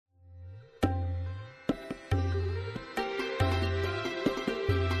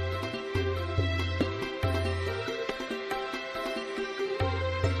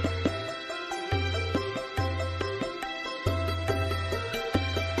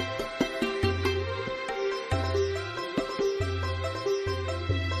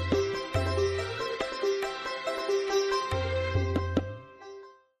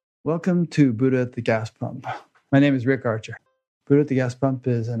Welcome to Buddha at the Gas Pump. My name is Rick Archer. Buddha at the Gas Pump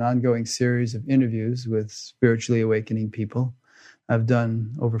is an ongoing series of interviews with spiritually awakening people. I've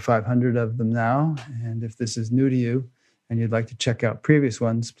done over 500 of them now, and if this is new to you and you'd like to check out previous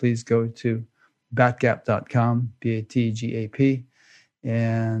ones, please go to batgap.com, BATGAP,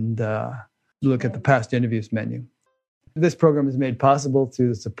 and look at the past interviews menu. This program is made possible through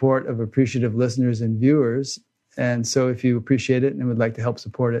the support of appreciative listeners and viewers. And so if you appreciate it and would like to help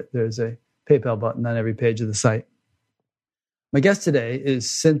support it, there's a PayPal button on every page of the site. My guest today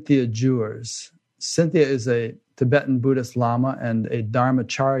is Cynthia Juers. Cynthia is a Tibetan Buddhist Lama and a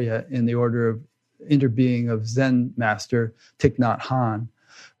Dharmacharya in the order of interbeing of Zen master Thich Nhat Hanh,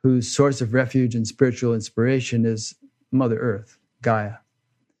 whose source of refuge and spiritual inspiration is Mother Earth, Gaia.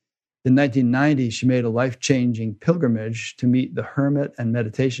 In 1990, she made a life-changing pilgrimage to meet the hermit and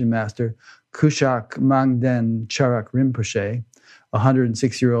meditation master Kushak Mangden Charak Rinpoche, a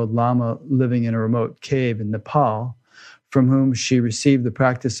 106-year-old Lama living in a remote cave in Nepal, from whom she received the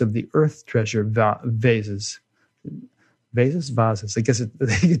practice of the earth treasure vases. Vases? I guess you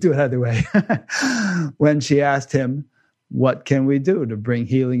could do it either way. When she asked him, "What can we do to bring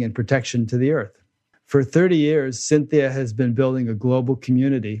healing and protection to the earth?" For 30 years, Cynthia has been building a global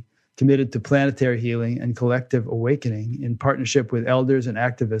community committed to planetary healing and collective awakening in partnership with elders and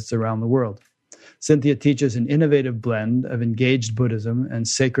activists around the world. Cynthia teaches an innovative blend of engaged Buddhism and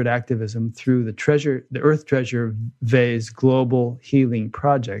sacred activism through the Earth Treasure Vase Global Healing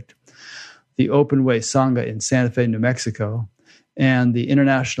Project, the Open Way Sangha in Santa Fe, New Mexico, and the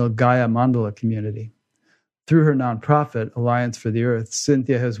International Gaia Mandala Community. Through her nonprofit, Alliance for the Earth,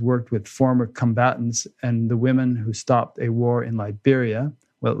 Cynthia has worked with former combatants and the women who stopped a war in Liberia,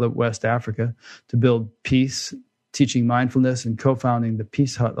 West Africa, to build peace, teaching mindfulness, and co-founding the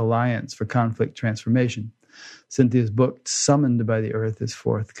Peace Hut Alliance for Conflict Transformation. Cynthia's book, Summoned by the Earth, is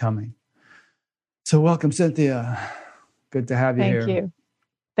forthcoming. So welcome, Cynthia. Good to have you here. Thank you.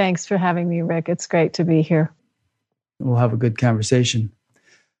 Thanks for having me, Rick. It's great to be here. We'll have a good conversation.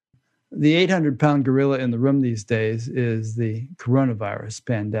 The 800-pound gorilla in the room these days is the coronavirus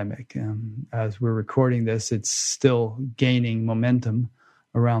pandemic. As we're recording this, it's still gaining momentum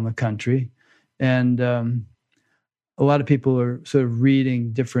around the country. And a lot of people are sort of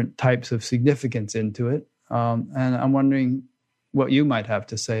reading different types of significance into it. And I'm wondering what you might have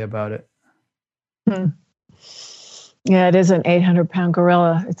to say about it. Yeah, it is an 800-pound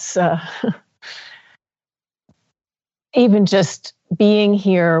gorilla. It's even just being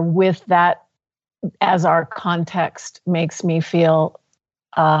here with that as our context makes me feel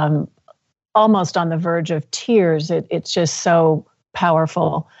almost on the verge of tears. It's just so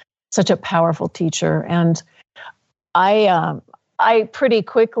powerful, such a powerful teacher. And I pretty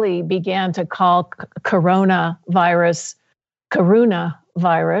quickly began to call coronavirus Karuna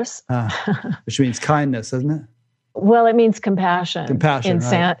virus. Which means kindness, doesn't it? Well, it means compassion. Compassion, in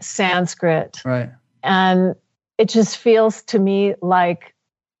right. Sanskrit. Right. And it just feels to me like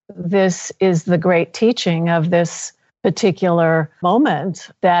this is the great teaching of this particular moment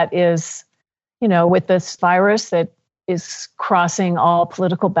that is, with this virus that is crossing all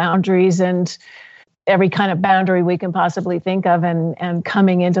political boundaries and every kind of boundary we can possibly think of and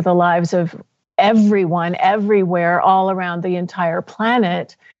coming into the lives of everyone, everywhere, all around the entire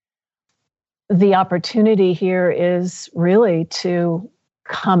planet. The opportunity here is really to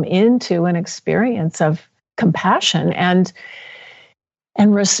come into an experience of compassion and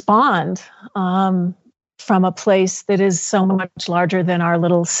respond from a place that is so much larger than our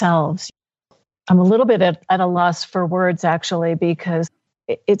little selves. I'm a little bit at a loss for words, actually, because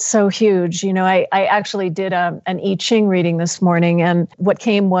it's so huge. I actually did an I Ching reading this morning, and what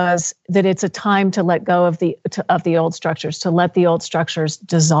came was that it's a time to let go of the old structures, to let the old structures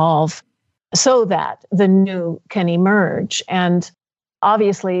dissolve so that the new can emerge. And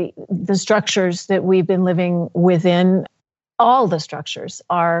obviously, the structures that we've been living within, all the structures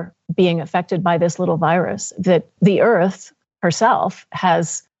are being affected by this little virus that the earth herself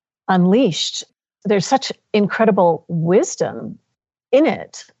has unleashed. There's such incredible wisdom in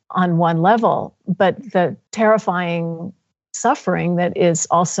it on one level, but the terrifying suffering that is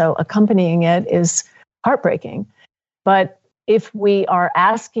also accompanying it is heartbreaking. But if we are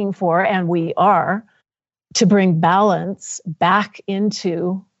asking for, and we are, to bring balance back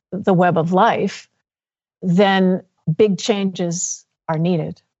into the web of life, then big changes are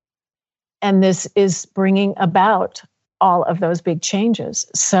needed. And this is bringing about all of those big changes.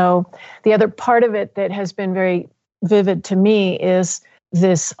 So the other part of it that has been very vivid to me is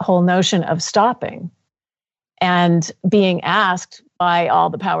this whole notion of stopping and being asked by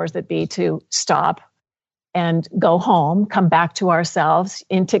all the powers that be to stop and go home, come back to ourselves.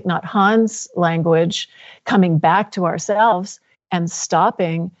 In Thich Nhat Hanh's language, coming back to ourselves and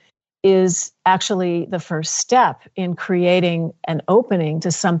stopping is actually the first step in creating an opening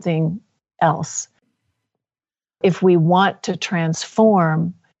to something else. If we want to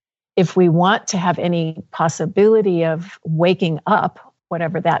transform, if we want to have any possibility of waking up,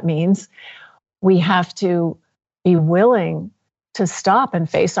 whatever that means, we have to be willing to stop and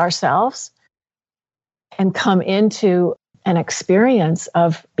face ourselves and come into an experience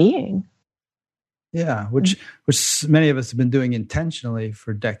of being. Yeah, which many of us have been doing intentionally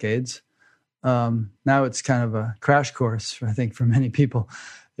for decades. Now it's kind of a crash course, I think, for many people,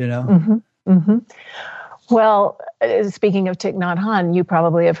 you know? Mm-hmm. Mm-hmm. Well, speaking of Thich Nhat Hanh, you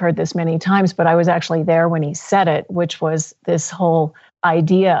probably have heard this many times, but I was actually there when he said it, which was this whole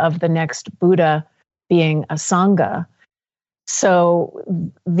idea of the next Buddha being a Sangha. So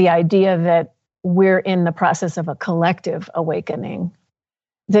the idea that we're in the process of a collective awakening,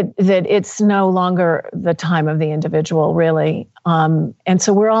 that it's no longer the time of the individual, really. And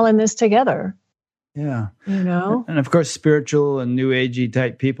so we're all in this together. Yeah. You know? And of course, spiritual and new agey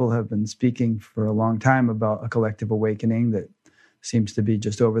type people have been speaking for a long time about a collective awakening that seems to be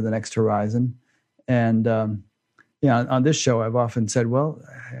just over the next horizon. And, on this show, I've often said, well,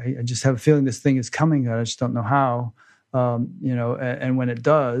 I just have a feeling this thing is coming. I just don't know how. And when it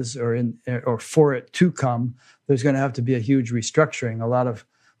does, or for it to come, there's going to have to be a huge restructuring.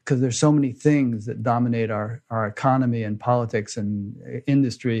 Because there's so many things that dominate our economy and politics and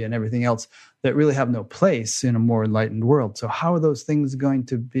industry and everything else that really have no place in a more enlightened world. So how are those things going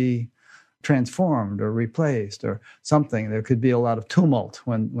to be transformed or replaced or something? There could be a lot of tumult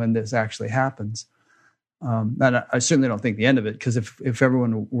when this actually happens. And I certainly don't think the end of it, because if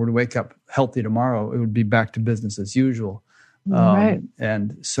everyone were to wake up healthy tomorrow, it would be back to business as usual. Right.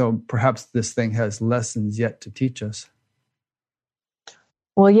 And so perhaps this thing has lessons yet to teach us.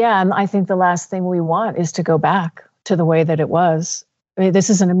 Well, yeah, and I think the last thing we want is to go back to the way that it was. I mean, this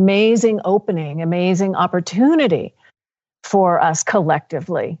is an amazing opening, amazing opportunity for us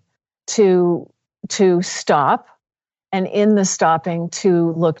collectively to stop, and in the stopping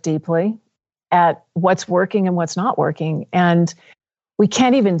to look deeply at what's working and what's not working. And we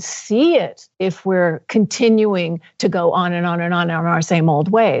can't even see it if we're continuing to go on and on and on in our same old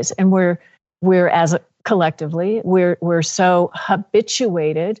ways. And we're as collectively, we're so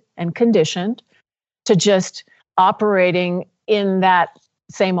habituated and conditioned to just operating in that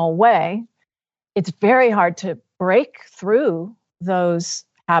same old way. It's very hard to break through those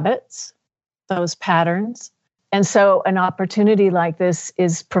habits, those patterns. And so an opportunity like this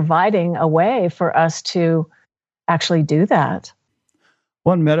is providing a way for us to actually do that.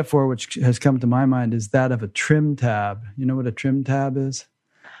 One metaphor which has come to my mind is that of a trim tab. You know what a trim tab is?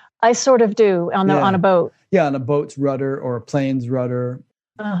 I sort of do on a boat. Yeah, on a boat's rudder or a plane's rudder.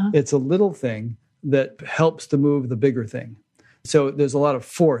 Uh-huh. It's a little thing that helps to move the bigger thing. So there's a lot of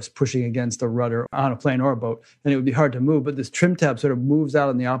force pushing against a rudder on a plane or a boat, and it would be hard to move. But this trim tab sort of moves out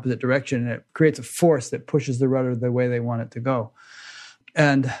in the opposite direction, and it creates a force that pushes the rudder the way they want it to go.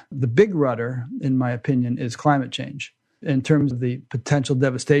 And the big rudder, in my opinion, is climate change in terms of the potential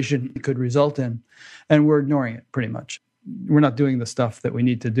devastation it could result in. And we're ignoring it pretty much. We're not doing the stuff that we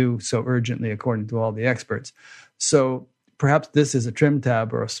need to do so urgently, according to all the experts. So perhaps this is a trim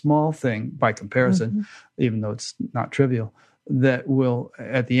tab or a small thing by comparison, even though it's not trivial, that will,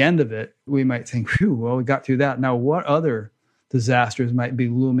 at the end of it, we might think, phew, well, we got through that. Now, what other disasters might be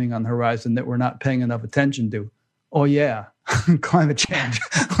looming on the horizon that we're not paying enough attention to? Oh, yeah, climate change.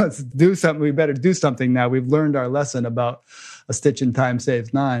 Let's do something. We better do something now. We've learned our lesson about a stitch in time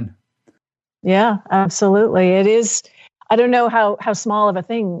saves nine. Yeah, absolutely. It is. I don't know how small of a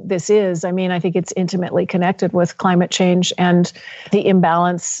thing this is. I mean, I think it's intimately connected with climate change and the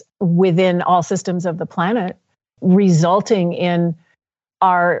imbalance within all systems of the planet, resulting in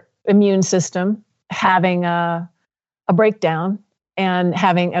our immune system having a breakdown and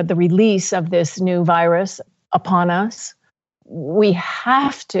having the release of this new virus upon us. We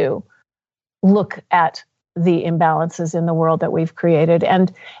have to look at the imbalances in the world that we've created,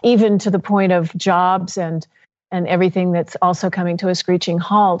 and even to the point of jobs and everything that's also coming to a screeching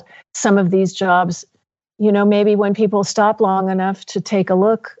halt. Some of these jobs, maybe when people stop long enough to take a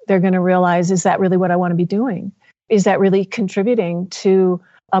look, they're going to realize, is that really what I want to be doing? Is that really contributing to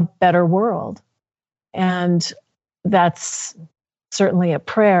a better world? And that's certainly a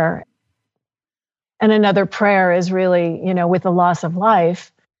prayer. And another prayer is really, with the loss of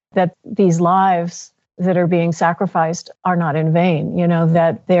life, that these lives that are being sacrificed are not in vain,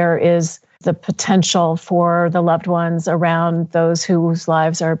 that there is the potential for the loved ones around those whose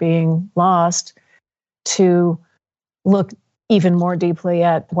lives are being lost to look even more deeply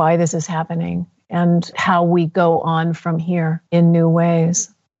at why this is happening and how we go on from here in new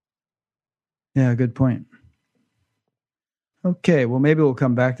ways. Yeah, good point. Okay, well, maybe we'll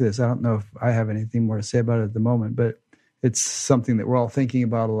come back to this. I don't know if I have anything more to say about it at the moment, but it's something that we're all thinking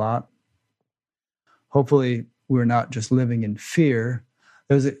about a lot. Hopefully, we're not just living in fear.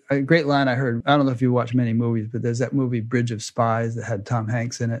 There's a great line I heard. I don't know if you watch many movies, but there's that movie Bridge of Spies that had Tom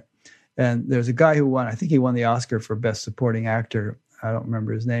Hanks in it. And there's a guy who won, I think he won the Oscar for Best Supporting Actor. I don't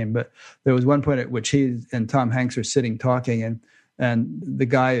remember his name, but there was one point at which he and Tom Hanks are sitting talking, and the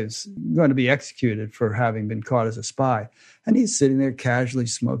guy is going to be executed for having been caught as a spy. And he's sitting there casually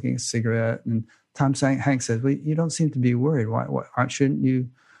smoking a cigarette. And Tom Hanks says, well, you don't seem to be worried. Why shouldn't you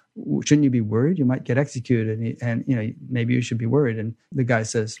be worried? You might get executed. And maybe you should be worried. And the guy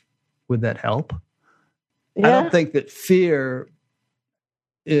says, would that help? Yeah. I don't think that fear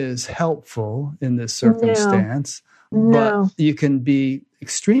is helpful in this circumstance, but you can be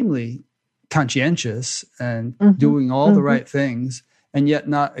extremely conscientious and doing all the right things, and yet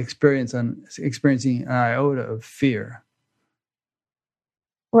not experiencing an iota of fear.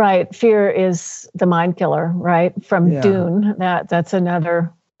 Right. Fear is the mind killer, right? From Dune. That's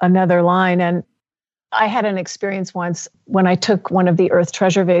another line. And I had an experience once when I took one of the Earth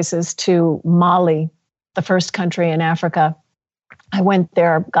Treasure vases to Mali, the first country in Africa. I went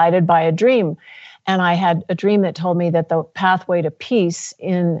there guided by a dream. And I had a dream that told me that the pathway to peace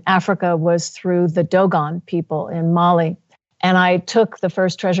in Africa was through the Dogon people in Mali. And I took the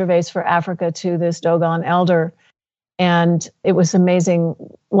first treasure vase for Africa to this Dogon elder. And it was an amazing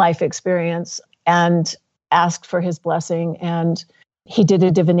life experience, and asked for his blessing. And he did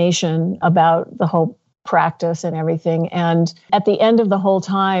a divination about the whole practice and everything. And at the end of the whole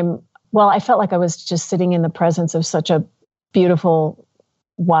time, well, I felt like I was just sitting in the presence of such a beautiful,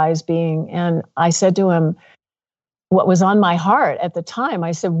 wise being. And I said to him what was on my heart at the time.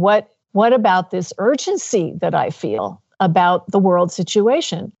 I said, what about this urgency that I feel about the world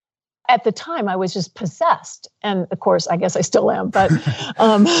situation? At the time, I was just possessed. And of course, I guess I still am, but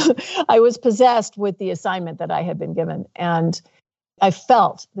I was possessed with the assignment that I had been given. And I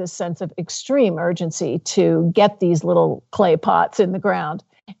felt this sense of extreme urgency to get these little clay pots in the ground.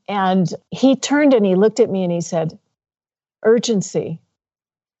 And he turned and he looked at me and he said, urgency.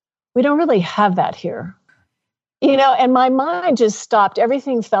 We don't really have that here. And my mind just stopped.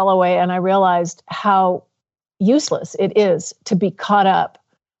 Everything fell away. And I realized how useless it is to be caught up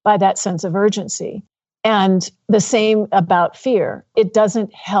by that sense of urgency. And the same about fear. It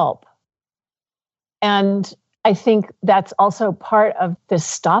doesn't help. And I think that's also part of this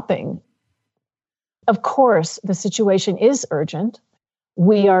stopping. Of course, the situation is urgent.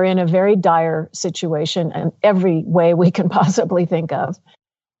 We are in a very dire situation in every way we can possibly think of.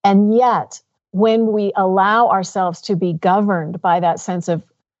 And yet, when we allow ourselves to be governed by that sense of,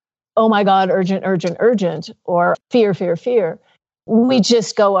 oh my God, urgent, urgent, urgent, or fear, fear, fear, we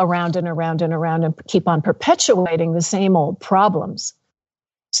just go around and around and around and keep on perpetuating the same old problems.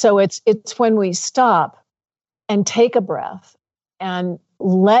 So it's when we stop and take a breath and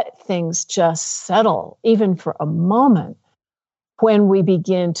let things just settle, even for a moment, when we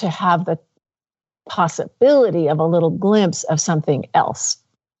begin to have the possibility of a little glimpse of something else.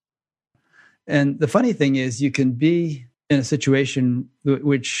 And the funny thing is, you can be in a situation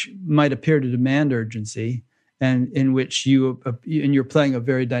which might appear to demand urgency, and in which you're playing a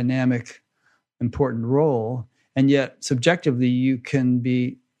very dynamic, important role, and yet subjectively you can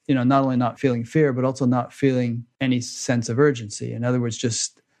be, not only not feeling fear, but also not feeling any sense of urgency. In other words,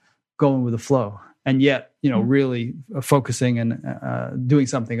 just going with the flow, and yet really focusing and doing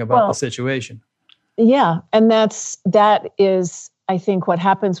something about the situation. Yeah, and that is, I think, what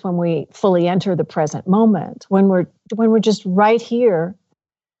happens when we fully enter the present moment, when we're just right here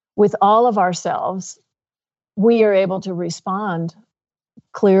with all of ourselves. We are able to respond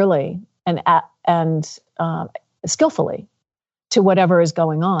clearly and skillfully to whatever is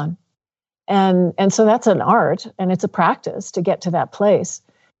going on, and so that's an art, and it's a practice to get to that place,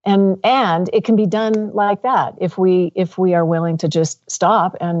 and it can be done like that if we are willing to just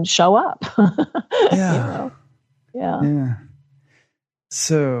stop and show up. Yeah.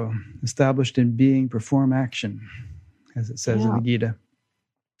 So, established in being, perform action, as it says in the Gita.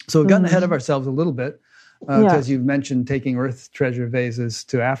 So we've gotten ahead of ourselves a little bit. Because you've mentioned taking Earth Treasure vases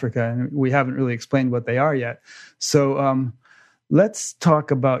to Africa, and we haven't really explained what they are yet. So let's talk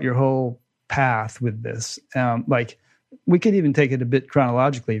about your whole path with this. We could even take it a bit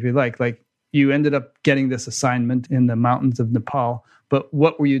chronologically, if you like. Like, you ended up getting this assignment in the mountains of Nepal, but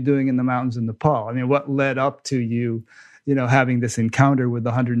what were you doing in the mountains of Nepal? I mean, what led up to you, having this encounter with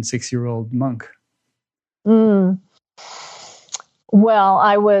the 106-year-old monk? Mm. Well,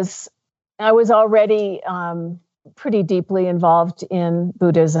 I was already pretty deeply involved in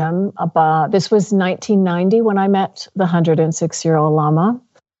Buddhism. This was 1990 when I met the 106-year-old Lama.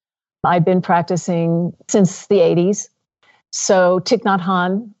 I'd been practicing since the 80s. So Thich Nhat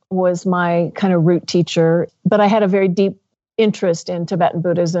Hanh was my kind of root teacher, but I had a very deep interest in Tibetan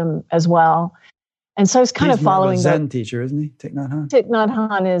Buddhism as well. And so I was kind of following He's more of a Zen teacher, isn't he? Thich Nhat Hanh? Thich Nhat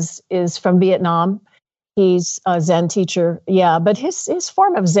Hanh is from Vietnam. He's a Zen teacher. Yeah, but his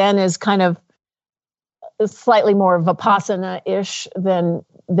form of Zen is kind of slightly more Vipassana-ish than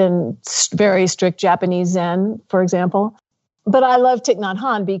very strict Japanese Zen, for example. But I love Thich Nhat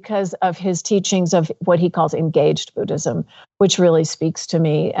Hanh because of his teachings of what he calls engaged Buddhism, which really speaks to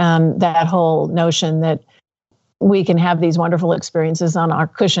me. That whole notion that we can have these wonderful experiences on our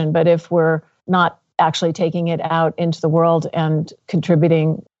cushion, but if we're not actually taking it out into the world and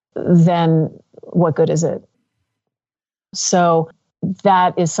contributing, then what good is it? So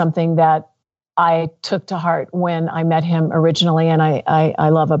that is something that I took to heart when I met him originally, and I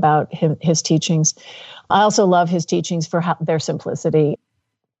love about his teachings. I also love his teachings for their simplicity.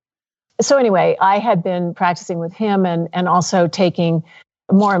 So anyway, I had been practicing with him and also taking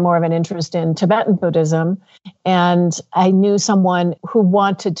more and more of an interest in Tibetan Buddhism. And I knew someone who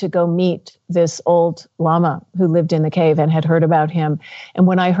wanted to go meet this old Lama who lived in the cave and had heard about him. And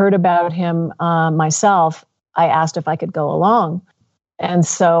when I heard about him myself, I asked if I could go along. And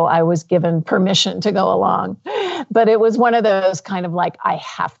so I was given permission to go along. But it was one of those kind of like, I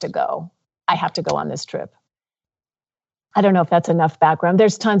have to go on this trip. I don't know if that's enough background.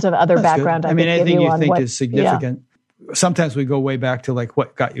 There's tons of other background. I mean, anything you think is significant. Yeah. Sometimes we go way back to like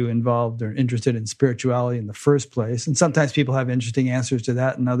what got you involved or interested in spirituality in the first place. And sometimes people have interesting answers to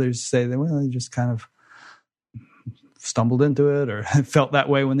that. And others say that, well, they just kind of stumbled into it or felt that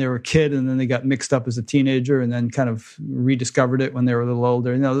way when they were a kid. And then they got mixed up as a teenager and then kind of rediscovered it when they were a little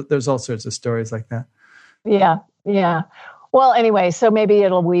older. You know, there's all sorts of stories like that. Yeah. Yeah. Well, anyway, so maybe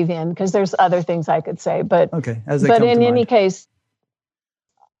it'll weave in because there's other things I could say, but okay. But in any case,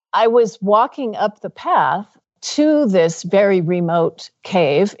 I was walking up the path to this very remote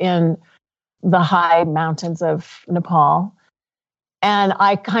cave in the high mountains of Nepal. And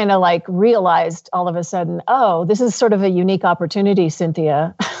I kind of like realized all of a sudden, oh, this is sort of a unique opportunity,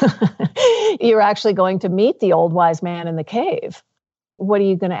 Cynthia. You're actually going to meet the old wise man in the cave. What are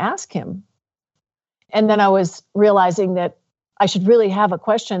you going to ask him? And then I was realizing that I should really have a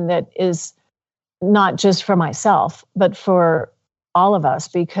question that is not just for myself, but for all of us,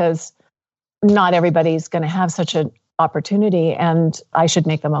 because not everybody's going to have such an opportunity, and I should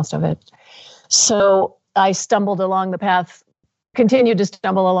make the most of it. So I stumbled along the path, continued to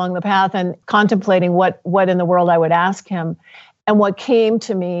stumble along the path and contemplating what in the world I would ask him. And what came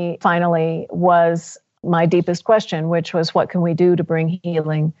to me finally was my deepest question, which was, what can we do to bring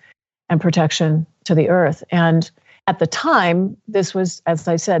healing and protection to the earth? And at the time, this was, as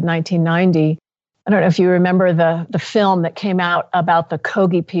I said, 1990. I don't know if you remember the film that came out about the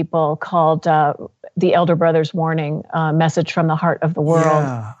Kogi people called The Elder Brothers Warning, Message from the Heart of the World.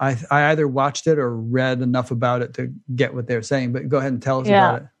 Yeah, I either watched it or read enough about it to get what they're saying, but go ahead and tell us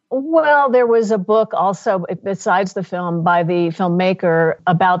about it. Well, there was a book also, besides the film, by the filmmaker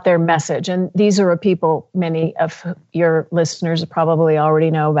about their message. And these are people, many of your listeners probably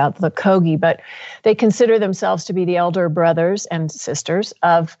already know about the Kogi, but they consider themselves to be the elder brothers and sisters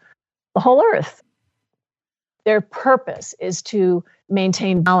of the whole earth. Their purpose is to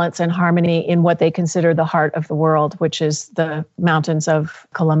maintain balance and harmony in what they consider the heart of the world, which is the mountains of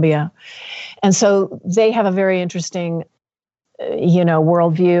Colombia. And so they have a very interesting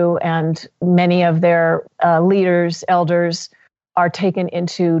worldview, and many of their leaders, elders, are taken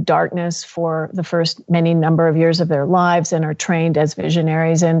into darkness for the first many number of years of their lives and are trained as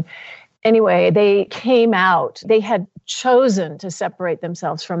visionaries. And anyway, they came out. They had chosen to separate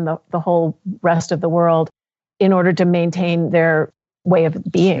themselves from the whole rest of the world in order to maintain their way of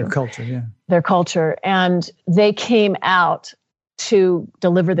being. Their culture, yeah. Their culture. And they came out to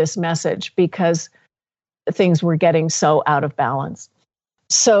deliver this message because things were getting so out of balance.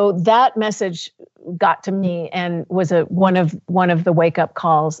 So that message got to me and was one of the wake-up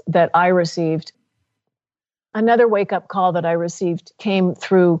calls that I received. Another wake-up call that I received came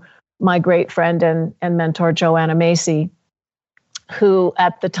through my great friend and mentor, Joanna Macy, who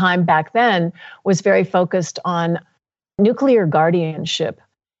at the time back then was very focused on nuclear guardianship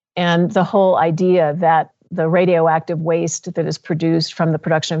and the whole idea that the radioactive waste that is produced from the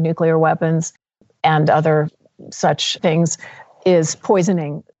production of nuclear weapons and other such things is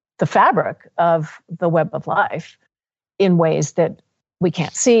poisoning the fabric of the web of life in ways that we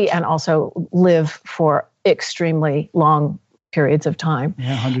can't see and also live for extremely long periods of time.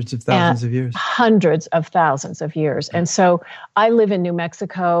 Yeah, hundreds of thousands of years. Hundreds of thousands of years. And so I live in New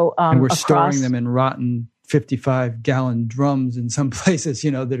Mexico. And we're storing them in rotten 55-gallon drums in some places,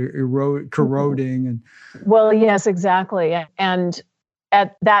 that are corroding. And well, yes, exactly. And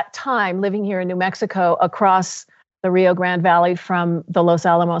at that time, living here in New Mexico, across the Rio Grande Valley from the Los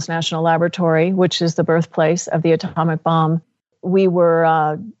Alamos National Laboratory, which is the birthplace of the atomic bomb, we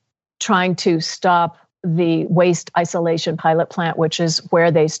were trying to stop the waste isolation pilot plant, which is where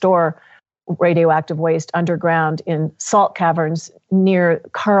they store radioactive waste underground in salt caverns near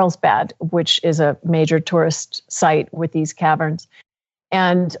Carlsbad, which is a major tourist site with these caverns.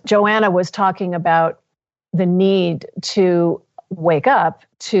 And Joanna was talking about the need to wake up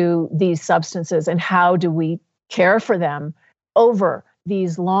to these substances and how do we care for them over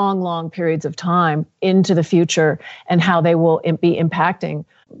these long, long periods of time into the future, and how they will be impacting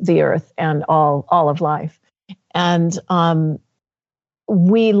the earth and all of life. And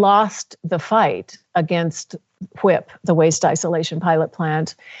we lost the fight against WIPP, the Waste Isolation Pilot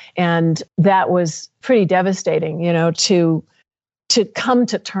Plant. And that was pretty devastating, to come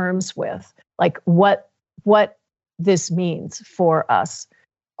to terms with, like what this means for us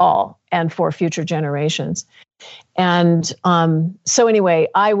all and for future generations. And so anyway,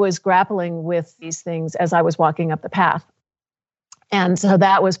 I was grappling with these things as I was walking up the path. And so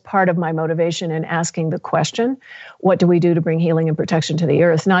that was part of my motivation in asking the question, what do we do to bring healing and protection to the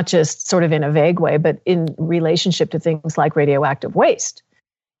earth? Not just sort of in a vague way, but in relationship to things like radioactive waste.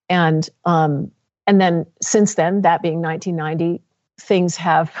 And then since then, that being 1990, things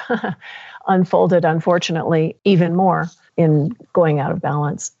have unfolded, unfortunately, even more in going out of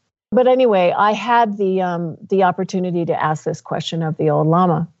balance. But anyway, I had the opportunity to ask this question of the old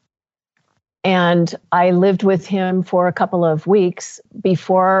Lama. And I lived with him for a couple of weeks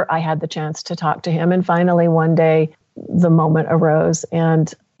before I had the chance to talk to him. And finally, one day, the moment arose.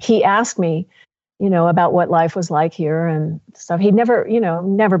 And he asked me, about what life was like here and stuff. He'd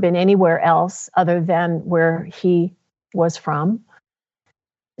never been anywhere else other than where he was from.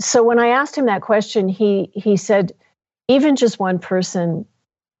 So when I asked him that question, he said, even just one person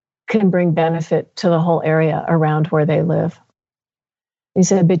can bring benefit to the whole area around where they live. He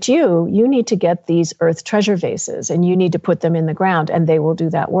said, but you need to get these earth treasure vases and you need to put them in the ground and they will do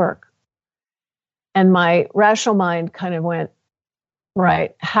that work. And my rational mind kind of went,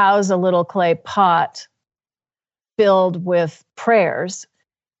 right, how's a little clay pot filled with prayers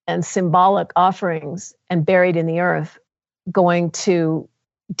and symbolic offerings and buried in the earth going to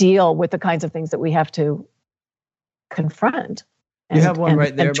deal with the kinds of things that we have to confront? You have one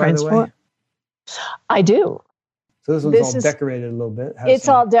right there, by the way. I do. So this one's all decorated a little bit. It's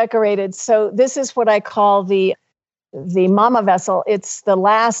all decorated. So this is what I call the Mama vessel. It's the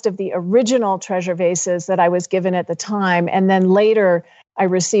last of the original treasure vases that I was given at the time. And then later I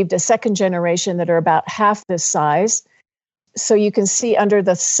received a second generation that are about half this size. So you can see under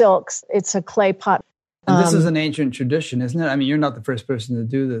the silks, it's a clay pot. And this is an ancient tradition, isn't it? I mean, you're not the first person to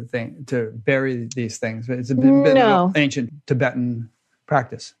do the thing, to bury these things. But it's a bit of an ancient Tibetan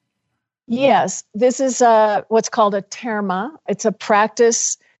practice. Yes, this is what's called a terma. It's a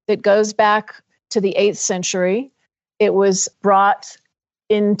practice that goes back to the 8th century. It was brought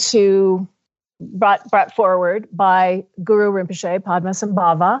forward by Guru Rinpoche,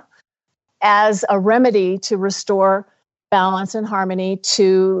 Padmasambhava, as a remedy to restore balance and harmony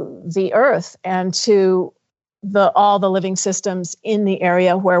to the earth and to all the living systems in the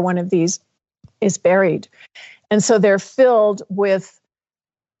area where one of these is buried. And so they're filled with,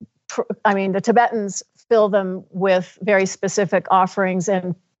 the Tibetans fill them with very specific offerings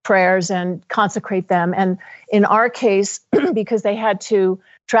and prayers and consecrate them. And in our case, because they had to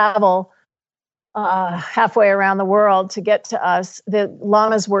travel halfway around the world to get to us, the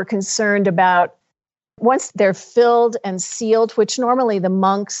lamas were concerned about, once they're filled and sealed, which normally the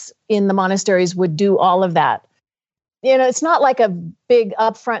monks in the monasteries would do all of that. It's not like a big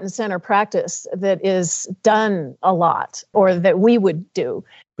up front and center practice that is done a lot or that we would do.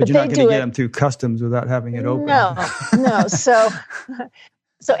 But you're not going to get them through customs without having it open. No.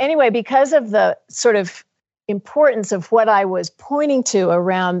 So anyway, because of the sort of importance of what I was pointing to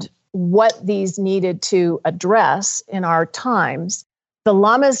around what these needed to address in our times, the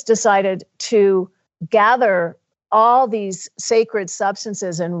lamas decided to gather all these sacred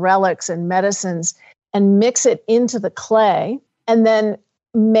substances and relics and medicines and mix it into the clay and then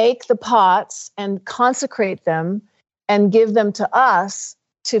make the pots and consecrate them and give them to us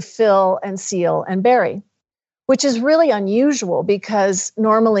to fill and seal and bury, which is really unusual because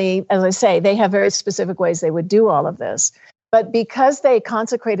normally, as I say, they have very specific ways they would do all of this. But because they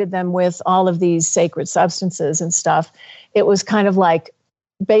consecrated them with all of these sacred substances and stuff, it was kind of like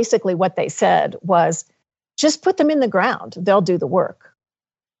basically what they said was just put them in the ground. They'll do the work.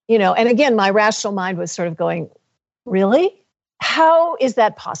 And again, my rational mind was sort of going, really? How is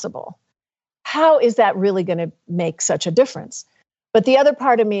that possible? How is that really going to make such a difference? But the other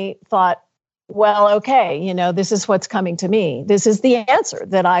part of me thought, well, okay, this is what's coming to me. This is the answer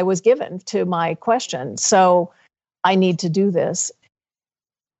that I was given to my question. So I need to do this.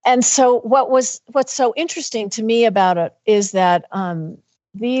 And so what's so interesting to me about it is that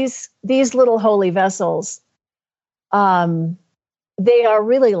these little holy vessels, they are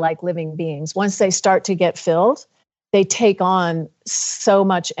really like living beings. Once they start to get filled, they take on so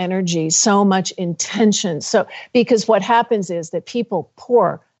much energy, so much intention. So because what happens is that people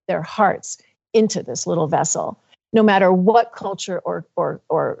pour their hearts into this little vessel, no matter what culture or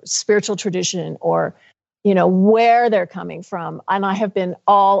spiritual tradition or where they're coming from. And I have been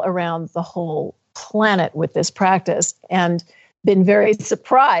all around the whole planet with this practice and been very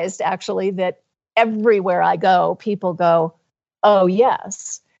surprised, actually, that everywhere I go, people go, oh,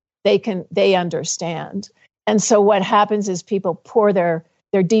 yes, they understand. And so what happens is people pour their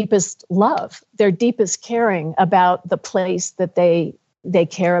deepest love, their deepest caring about the place that they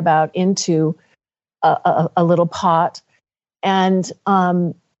care about into a little pot. And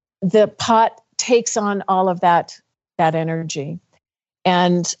the pot takes on all of that energy.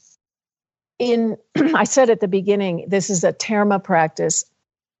 And I said at the beginning, this is a terma practice.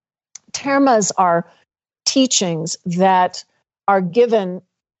 Termas are teachings that are given,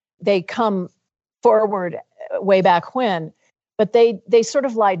 they come forward way back when, but they sort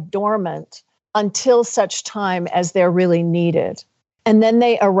of lie dormant until such time as they're really needed. And then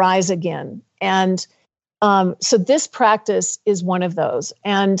they arise again. And so this practice is one of those.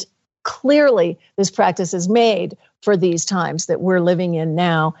 And clearly, this practice is made for these times that we're living in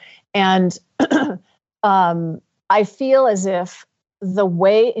now. And I feel as if the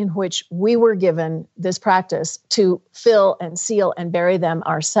way in which we were given this practice to fill and seal and bury them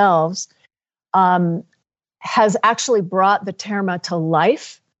ourselves has actually brought the terma to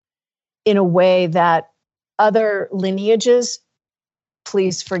life in a way that other lineages,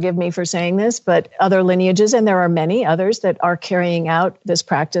 please forgive me for saying this, but other lineages, and there are many others that are carrying out this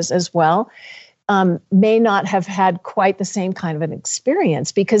practice as well, may not have had quite the same kind of an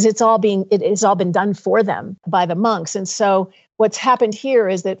experience because it has all been done for them by the monks. And so what's happened here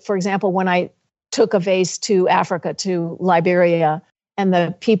is that, for example, when I took a vase to Africa, to Liberia, and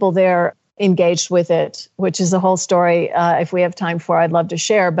the people there engaged with it, which is a whole story, if we have time for, I'd love to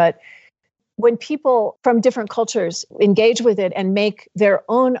share. But when people from different cultures engage with it and make their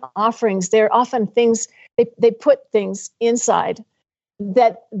own offerings, they're often things, they put things inside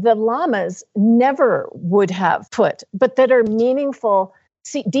that the lamas never would have put, but that are meaningful,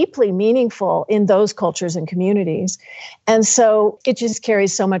 deeply meaningful in those cultures and communities. And so it just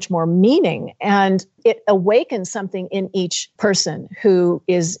carries so much more meaning, and it awakens something in each person who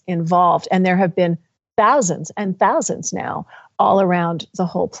is involved. And there have been thousands and thousands now all around the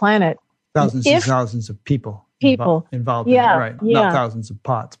whole planet. Thousands and thousands of people involved in it, right? Yeah. Not thousands of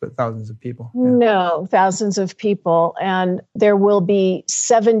pots, but thousands of people. Yeah. No, thousands of people. And there will be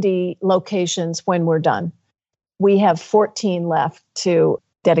 70 locations when we're done. We have 14 left to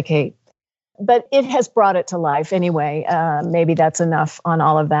dedicate. But it has brought it to life anyway. Maybe that's enough on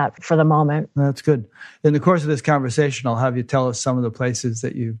all of that for the moment. That's good. In the course of this conversation, I'll have you tell us some of the places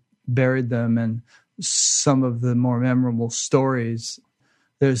that you buried them and some of the more memorable stories.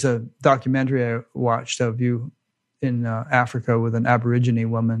 There's a documentary I watched of you in Africa with an Aborigine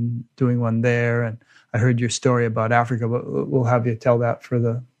woman doing one there. And I heard your story about Africa, but we'll have you tell that for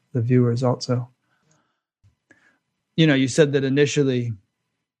the viewers also. You said that initially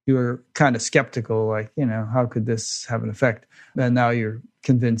you were kind of skeptical, like, how could this have an effect? And now you're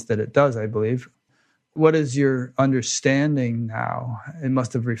convinced that it does, I believe. What is your understanding now? It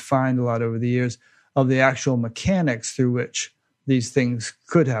must have refined a lot over the years of the actual mechanics through which these things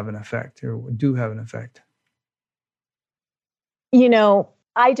could have an effect or do have an effect.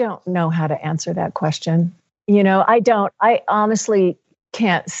 I don't know how to answer that question. I honestly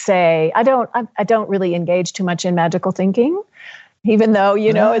can't say. I don't really engage too much in magical thinking, even though,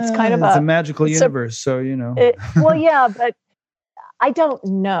 it's kind of it's a magical universe. Well, yeah, but I don't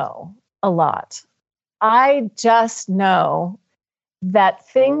know a lot. I just know that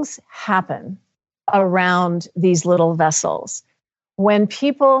things happen around these little vessels. When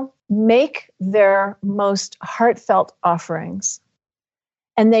people make their most heartfelt offerings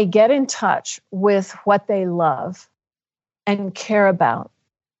and they get in touch with what they love and care about,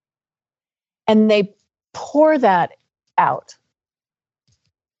 and they pour that out.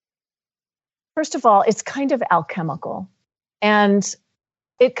 First of all, it's kind of alchemical, and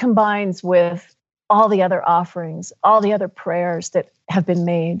it combines with all the other offerings, all the other prayers that have been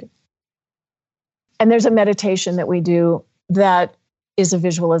made. And there's a meditation that we do that is a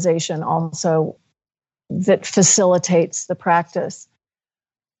visualization also that facilitates the practice.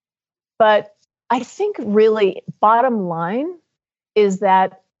 But I think really bottom line is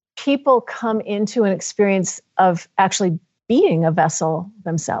that people come into an experience of actually being a vessel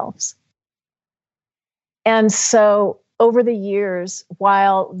themselves. And so over the years,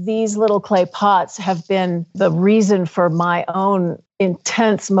 while these little clay pots have been the reason for my own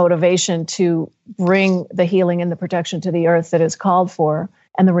intense motivation to bring the healing and the protection to the earth that is called for,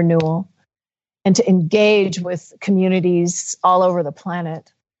 and the renewal, and to engage with communities all over the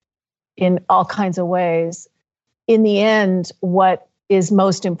planet in all kinds of ways, in the end, what is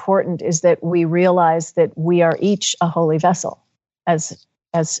most important is that we realize that we are each a holy vessel, as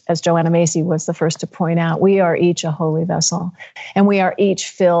Joanna Macy was the first to point out. We are each a holy vessel, and we are each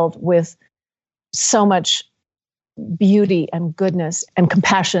filled with so much beauty and goodness and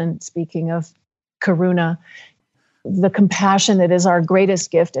compassion. Speaking of karuna, the compassion that is our greatest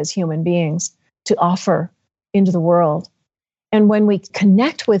gift as human beings to offer into the world. And when we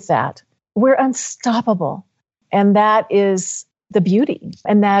connect with that, we're unstoppable. And that is the beauty,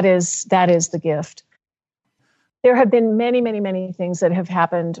 and that is the gift. There have been many, many, many things that have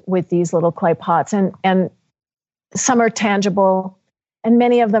happened with these little clay pots, and some are tangible, and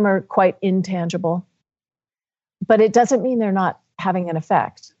many of them are quite intangible. But it doesn't mean they're not having an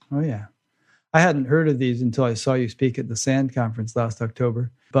effect. Oh, yeah. I hadn't heard of these until I saw you speak at the SAND conference last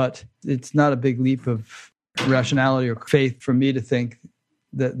October. But it's not a big leap of rationality or faith for me to think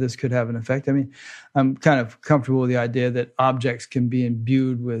that this could have an effect. I mean, I'm kind of comfortable with the idea that objects can be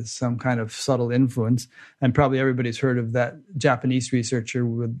imbued with some kind of subtle influence. And probably everybody's heard of that Japanese researcher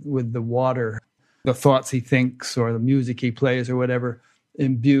with the water. The thoughts he thinks or the music he plays or whatever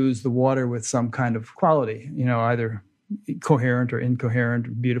imbues the water with some kind of quality, either coherent or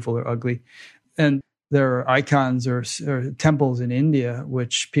incoherent, beautiful or ugly. And there are icons or temples in India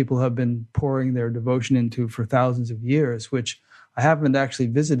which people have been pouring their devotion into for thousands of years, which I haven't actually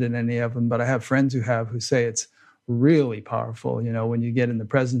visited any of them, but I have friends who say it's really powerful, when you get in the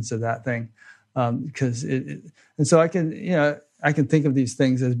presence of that thing. Because and so I can think of these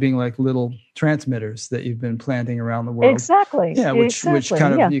things as being like little transmitters that you've been planting around the world. Exactly. Yeah, which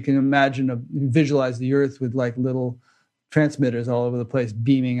kind of, you can imagine, visualize the earth with like little transmitters all over the place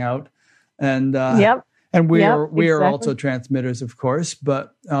beaming out. And and we are also transmitters, of course,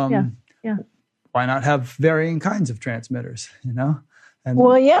 but why not have varying kinds of transmitters, And,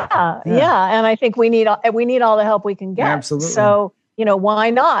 and I think we need all the help we can get. Absolutely. So, why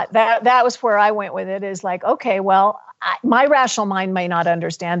not? That was where I went with it, is like, okay, well, my rational mind may not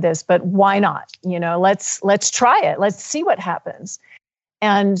understand this, but why not? Let's try it. Let's see what happens.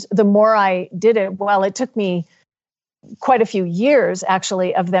 And the more I did it, well, it took me quite a few years,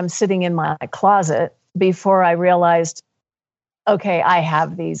 actually, of them sitting in my closet before I realized, okay, I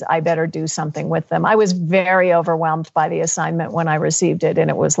have these, I better do something with them. I was very overwhelmed by the assignment when I received it. And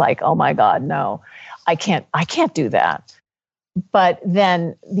it was like, oh my God, no, I can't do that. But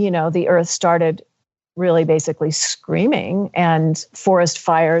then, the earth started really basically screaming, and forest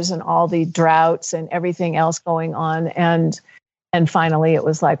fires and all the droughts and everything else going on. And finally it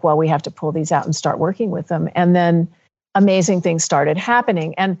was like, well, we have to pull these out and start working with them. And then amazing things started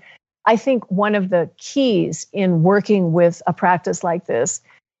happening. And I think one of the keys in working with a practice like this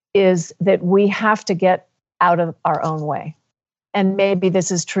is that we have to get out of our own way. And maybe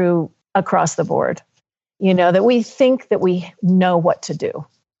this is true across the board, that we think that we know what to do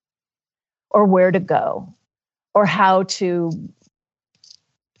or where to go or how to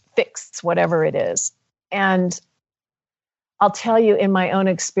fix whatever it is. And I'll tell you, in my own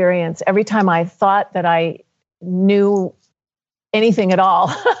experience, every time I thought that I knew anything at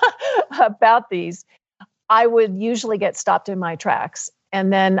all about these, I would usually get stopped in my tracks.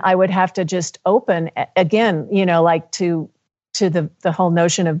 And then I would have to just open again, like to the whole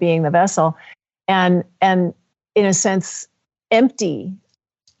notion of being the vessel, and in a sense, empty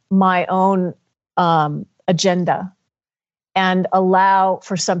my own agenda and allow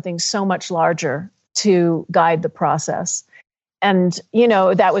for something so much larger to guide the process. And,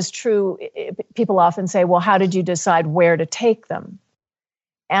 that was true. People often say, well, how did you decide where to take them?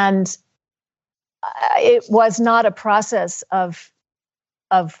 And it was not a process of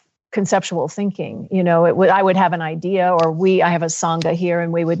conceptual thinking. I would have an idea, or I have a Sangha here,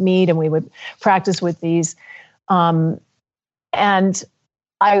 and we would meet and we would practice with these. And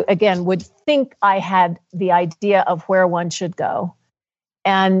I, again, would think I had the idea of where one should go.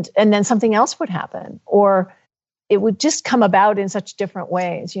 And then something else would happen, or it would just come about in such different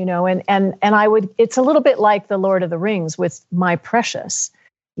ways, and I would, it's a little bit like the Lord of the Rings with my precious,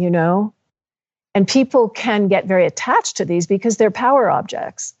 and people can get very attached to these because they're power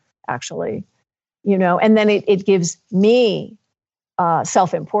objects, actually, and then it gives me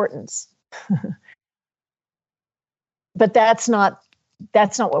self-importance. But that's not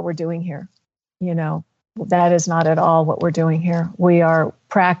what we're doing here. That is not at all what we're doing here. We are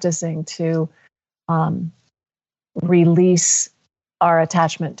practicing to release our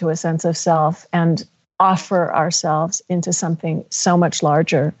attachment to a sense of self and offer ourselves into something so much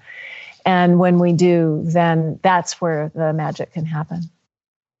larger. And when we do, then that's where the magic can happen.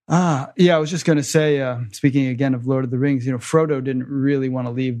 Yeah, I was just going to say, speaking again of Lord of the Rings, Frodo didn't really want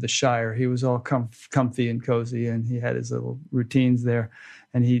to leave the Shire. He was all comfy and cozy, and he had his little routines there,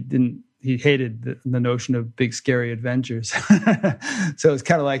 and he hated the notion of big, scary adventures. So it's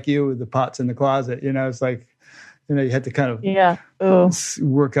kind of like you with the pots in the closet, it's like, you had to kind of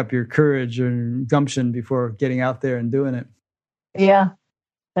work up your courage and gumption before getting out there and doing it. Yeah,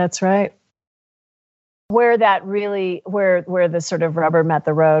 that's right. Where that really, where the sort of rubber met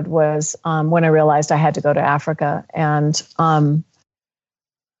the road was when I realized I had to go to Africa. And in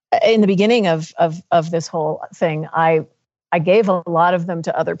the beginning of this whole thing, I gave a lot of them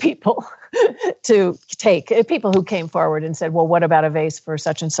to other people to take. People who came forward and said, well, what about a vase for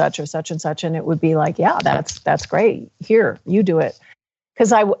such and such or such and such? And it would be like, yeah, that's great. Here, you do it.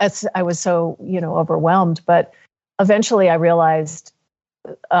 Because I was so, overwhelmed. But eventually I realized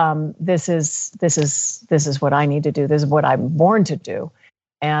this is what I need to do. This is what I'm born to do.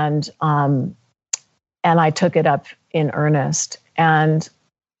 And I took it up in earnest. And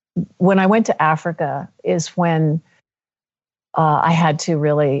when I went to Africa is when I had to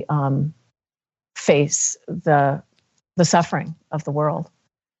really face the suffering of the world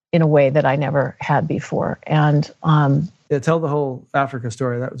in a way that I never had before. And tell the whole Africa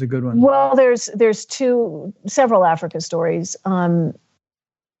story. That was a good one. Well, there's several Africa stories.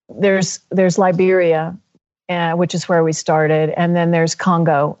 There's Liberia, which is where we started, and then there's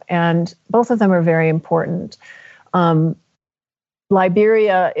Congo, and both of them are very important.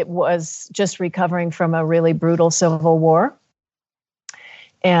 Liberia, it was just recovering from a really brutal civil war.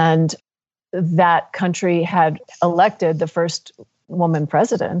 And that country had elected the first woman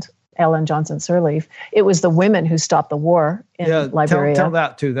president, Ellen Johnson Sirleaf. It was the women who stopped the war in Liberia. Tell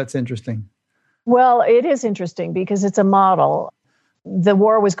that too. That's interesting. Well, it is interesting because it's a model. The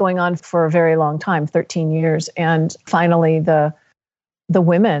war was going on for a very long time, 13 years. And finally, the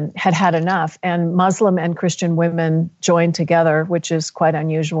women had enough. And Muslim and Christian women joined together, which is quite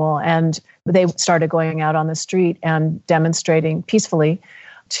unusual. And they started going out on the street and demonstrating peacefully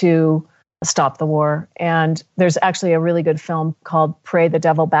to stop the war. And there's actually a really good film called Pray the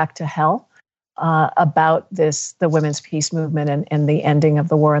Devil Back to Hell about the women's peace movement and the ending of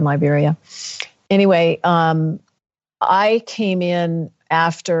the war in Liberia. Anyway, I came in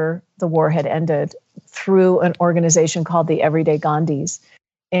after the war had ended through an organization called the Everyday Gandhis.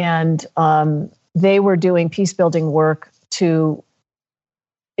 And they were doing peace-building work to,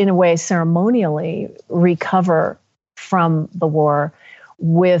 in a way, ceremonially recover from the war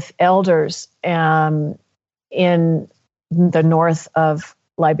with elders in the north of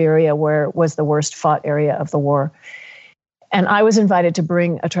Liberia, where was the worst fought area of the war. And I was invited to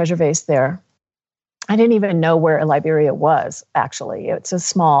bring a treasure vase there. I didn't even know where Liberia was, actually. It's a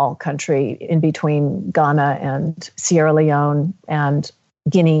small country in between Ghana and Sierra Leone and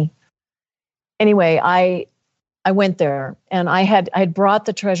Guinea. Anyway, I went there, and I had brought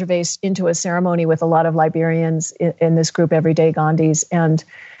the treasure vase into a ceremony with a lot of Liberians in this group, Everyday Gandhis, and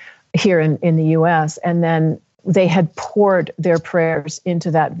here in the U.S. And then they had poured their prayers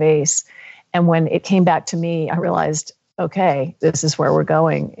into that vase. And when it came back to me, I realized, okay, this is where we're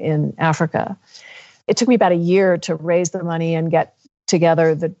going in Africa. It took me about a year to raise the money and get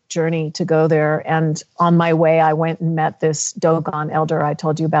together the journey to go there. And on my way, I went and met this Dogon elder I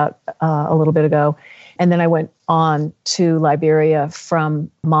told you about a little bit ago. And then I went on to Liberia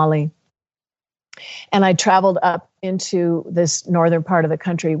from Mali. And I traveled up into this northern part of the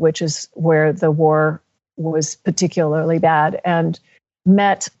country, which is where the war was particularly bad, and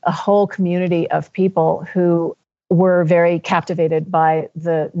met a whole community of people who were very captivated by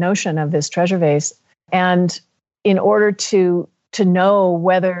the notion of this treasure vase. And in order to know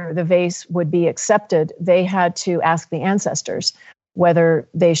whether the vase would be accepted, they had to ask the ancestors whether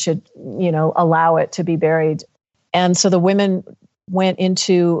they should, allow it to be buried. And so the women went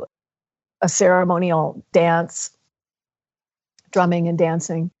into a ceremonial dance drumming and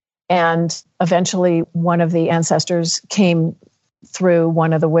dancing. And eventually one of the ancestors came through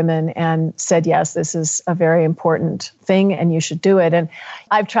one of the women and said, yes, this is a very important thing and you should do it. And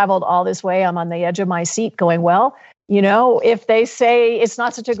I've traveled all this way. I'm on the edge of my seat going, well, if they say it's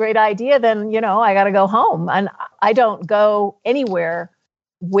not such a great idea, then, I got to go home. And I don't go anywhere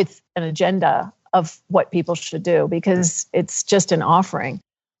with an agenda of what people should do because it's just an offering.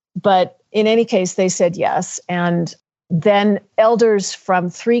 But in any case, they said yes. And then elders from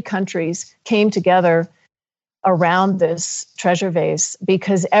 3 countries came together around this treasure vase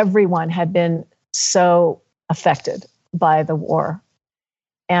because everyone had been so affected by the war.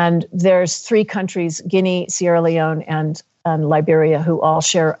 And there's 3 countries, Guinea, Sierra Leone, and Liberia, who all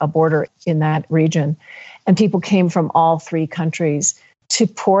share a border in that region. And people came from all 3 countries to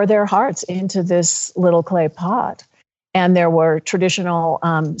pour their hearts into this little clay pot. And there were traditional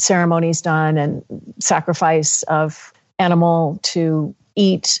ceremonies done and sacrifice of animal to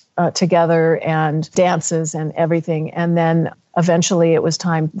eat together and dances and everything. And then eventually it was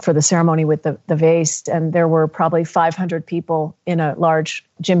time for the ceremony with the vase. And there were probably 500 people in a large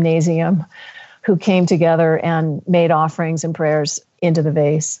gymnasium who came together and made offerings and prayers into the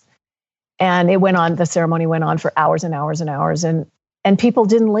vase. And the ceremony went on for hours and hours and hours. And people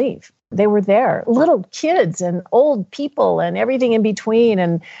didn't leave. They were there, little kids and old people and everything in between,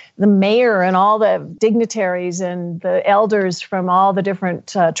 and the mayor and all the dignitaries and the elders from all the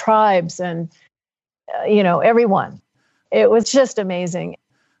different tribes and, everyone. It was just amazing.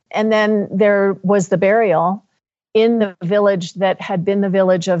 And then there was the burial in the village that had been the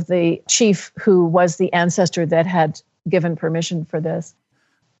village of the chief who was the ancestor that had given permission for this.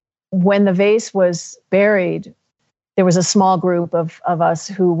 When the vase was buried, there was a small group of us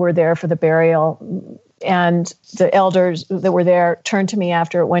who were there for the burial, and the elders that were there turned to me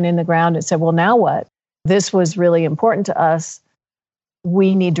after it went in the ground and said, well, now what? This was really important to us.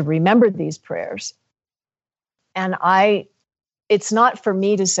 We need to remember these prayers. And it's not for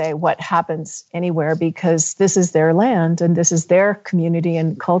me to say what happens anywhere because this is their land and this is their community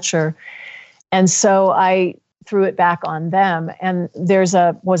and culture. And so I threw it back on them. And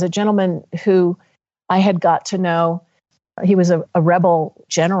was a gentleman who I had got to know. He was a rebel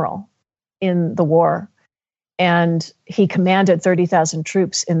general in the war, and he commanded 30,000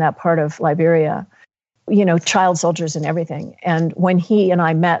 troops in that part of Liberia, child soldiers and everything. And when he and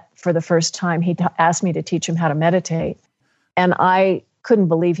I met for the first time, he asked me to teach him how to meditate. And I couldn't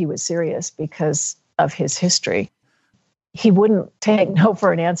believe he was serious because of his history. He wouldn't take no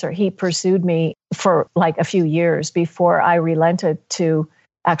for an answer. He pursued me for like a few years before I relented to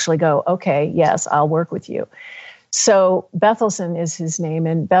actually go, okay, yes, I'll work with you. So Bethelsen is his name,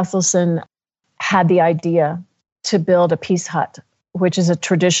 and Bethelsen had the idea to build a peace hut, which is a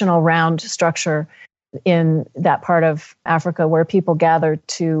traditional round structure in that part of Africa where people gather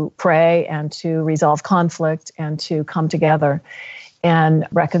to pray and to resolve conflict and to come together and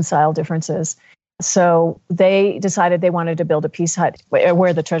reconcile differences. So they decided they wanted to build a peace hut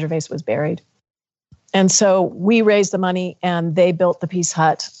where the treasure vase was buried. And so we raised the money and they built the peace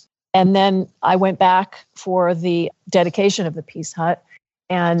hut. And then I went back for the dedication of the peace hut.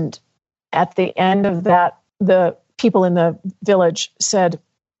 And at the end of that, the people in the village said,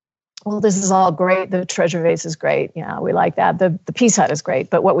 well, this is all great. The treasure vase is great. Yeah, we like that. The peace hut is great.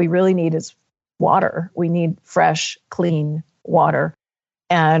 But what we really need is water. We need fresh, clean water.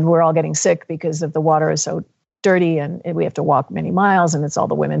 And we're all getting sick because of the water is so dirty and we have to walk many miles and it's all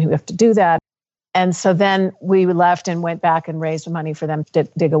the women who have to do that. And so then we left and went back and raised money for them to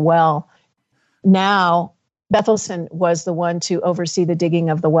dig a well. Now, Bethelsen was the one to oversee the digging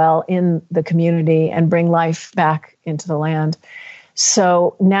of the well in the community and bring life back into the land.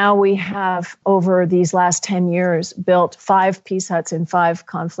 So now we have, over these last 10 years, built 5 peace huts in 5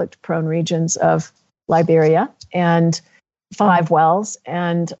 conflict-prone regions of Liberia and 5 wells.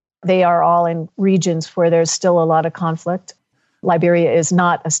 And they are all in regions where there's still a lot of conflict. Liberia is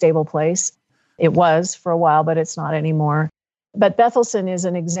not a stable place. It was for a while, but it's not anymore. But Bethelsen is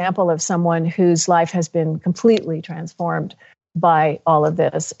an example of someone whose life has been completely transformed by all of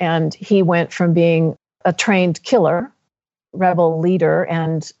this. And he went from being a trained killer, rebel leader,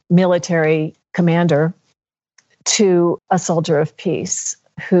 and military commander to a soldier of peace.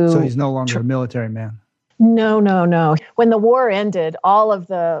 So he's no longer a military man. No. When the war ended, all of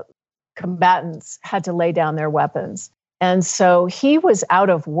the combatants had to lay down their weapons. And so he was out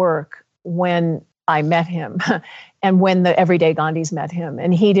of work when I met him and when the everyday Gandhis met him.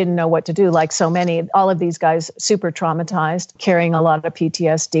 And he didn't know what to do, like so many, all of these guys super traumatized, carrying a lot of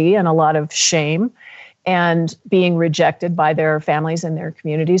PTSD and a lot of shame and being rejected by their families and their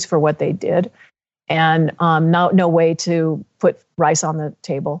communities for what they did. and no way to put rice on the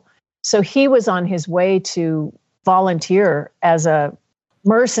table. So he was on his way to volunteer as a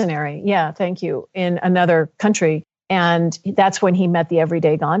mercenary. Yeah, thank you. In another country. And that's when he met the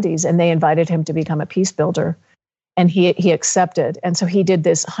Everyday Gandhis, and they invited him to become a peace builder. And he accepted. And so he did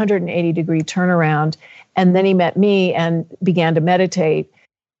this 180-degree turnaround. And then he met me and began to meditate.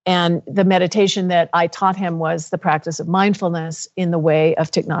 And the meditation that I taught him was the practice of mindfulness in the way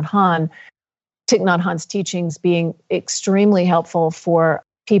of Thich Nhat Hanh. Thich Nhat Hanh's teachings being extremely helpful for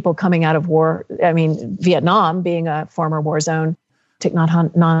people coming out of war. I mean, Vietnam being a former war zone, Thich Nhat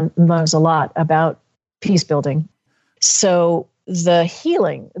Hanh knows a lot about peace building. So the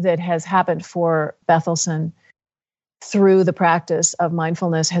healing that has happened for Bethelsen through the practice of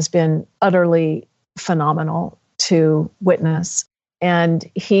mindfulness has been utterly phenomenal to witness. And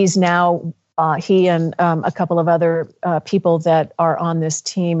he's now, he and a couple of other people that are on this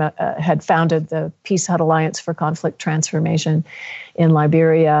team had founded the Peace Hut Alliance for Conflict Transformation in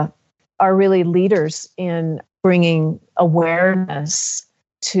Liberia, are really leaders in bringing awareness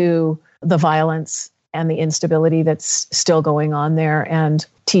to the violence and the instability that's still going on there and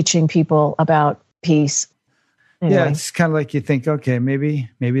teaching people about peace. Anyway. Yeah, it's kind of like you think, okay, maybe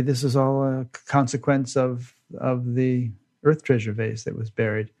this is all a consequence of the Earth Treasure vase that was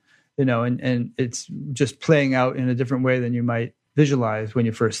buried, and it's just playing out in a different way than you might visualize when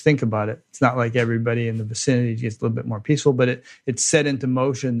you first think about it. It's not like everybody in the vicinity gets a little bit more peaceful, but it's set into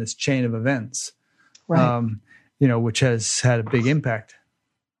motion this chain of events, right. Which has had a big impact.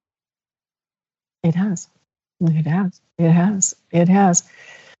 It has.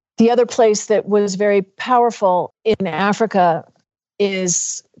 The other place that was very powerful in Africa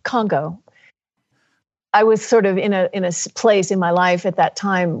is Congo. I was sort of in a place in my life at that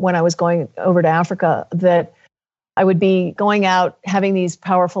time when I was going over to Africa that I would be going out, having these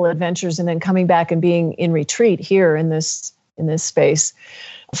powerful adventures, and then coming back and being in retreat here in this space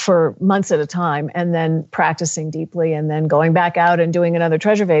for months at a time, and then practicing deeply, and then going back out and doing another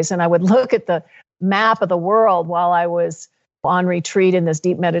treasure vase. And I would look at the map of the world while I was on retreat in this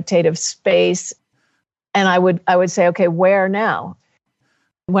deep meditative space, and I would say, okay, where now?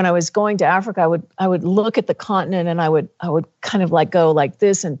 When I was going to Africa, I would look at the continent, and I would kind of like go like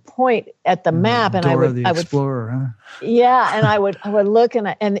this and point at the map, and Dora the Explorer, huh? Yeah, and I would look,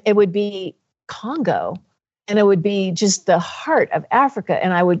 and it would be Congo, and it would be just the heart of Africa,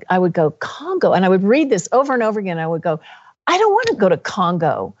 and I would go Congo, and I would read this over and over again. I would go, I don't want to go to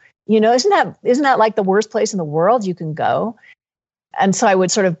Congo. Isn't that like the worst place in the world you can go? And so I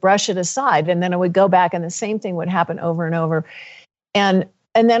would sort of brush it aside, and then I would go back, and the same thing would happen over and over. And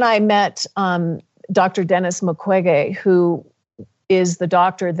then I met Dr. Denis Mukwege, who is the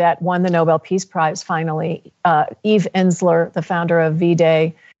doctor that won the Nobel Peace Prize finally. Eve Ensler, the founder of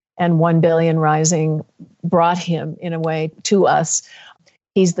V-Day and 1 Billion Rising, brought him in a way to us.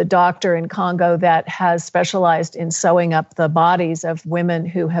 He's the doctor in Congo that has specialized in sewing up the bodies of women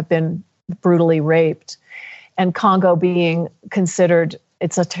who have been brutally raped. And Congo being considered,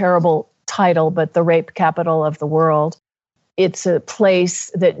 it's a terrible title, but the rape capital of the world. It's a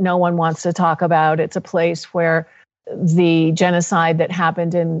place that no one wants to talk about. It's a place where the genocide that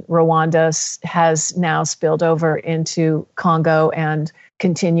happened in Rwanda has now spilled over into Congo and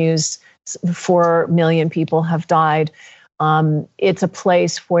continues. 4 million people have died. It's a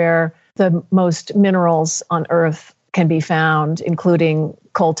place where the most minerals on Earth can be found, including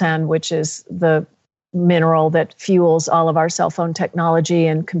coltan, which is the mineral that fuels all of our cell phone technology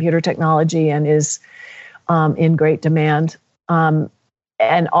and computer technology and is in great demand,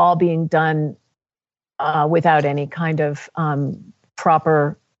 and all being done without any kind of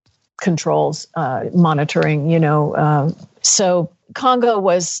proper controls, monitoring, So Congo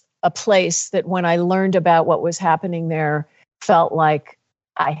was a place that when I learned about what was happening there, felt like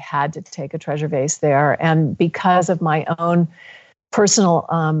I had to take a treasure vase there. And because of my own personal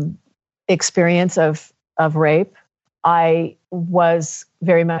experience of rape, I was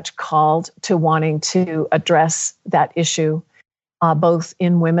very much called to wanting to address that issue, both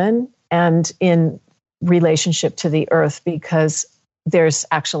in women and in relationship to the earth, because there's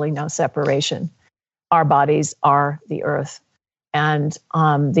actually no separation. Our bodies are the earth, and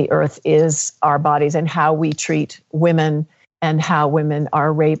the earth is our bodies, and how we treat women and how women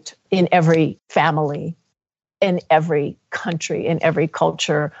are raped in every family, in every country, in every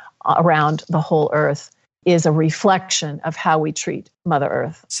culture around the whole earth is a reflection of how we treat Mother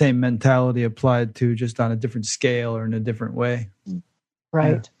Earth. Same mentality applied to just on a different scale or in a different way.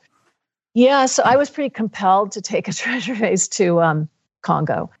 Right. Yeah, so I was pretty compelled to take a treasure vase to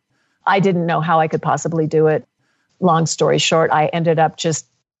Congo. I didn't know how I could possibly do it. Long story short, I ended up just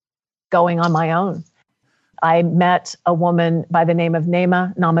going on my own. I met a woman by the name of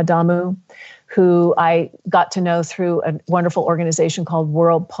Nema Namadamu, who I got to know through a wonderful organization called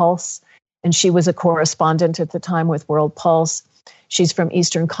World Pulse. And she was a correspondent at the time with World Pulse. She's from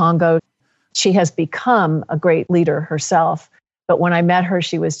Eastern Congo. She has become a great leader herself. But when I met her,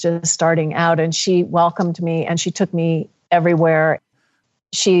 she was just starting out, and she welcomed me and she took me everywhere.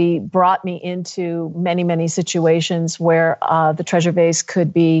 She brought me into many, many situations where the treasure vase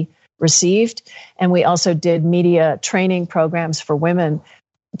could be received. And we also did media training programs for women,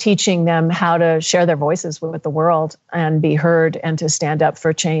 teaching them how to share their voices with the world and be heard and to stand up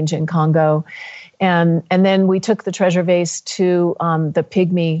for change in Congo. And then we took the treasure vase to the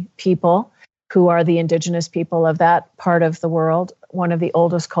Pygmy people, who are the indigenous people of that part of the world, one of the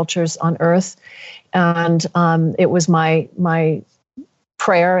oldest cultures on earth. And it was my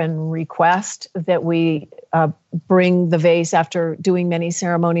prayer and request that we bring the vase, after doing many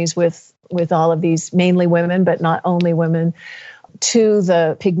ceremonies with all of these, mainly women, but not only women, to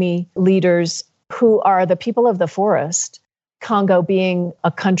the Pygmy leaders, who are the people of the forest. Congo being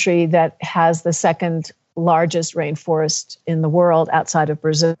a country that has the second largest rainforest in the world outside of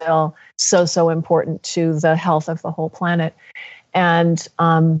Brazil, so important to the health of the whole planet. And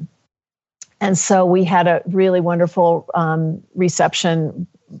so we had a really wonderful reception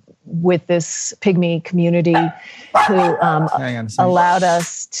with this Pygmy community who allowed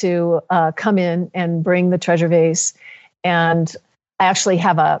us to come in and bring the treasure vase. And I actually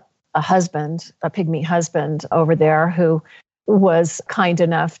have a husband, a Pygmy husband over there, who was kind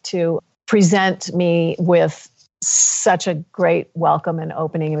enough to present me with such a great welcome and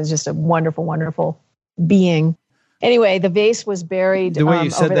opening. It was just a wonderful, wonderful being. Anyway, the vase was buried. The way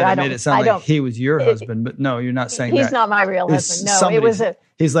you said that, it made it sound like he was your husband, but no, you're not saying he's that. He's not my real husband. No, it was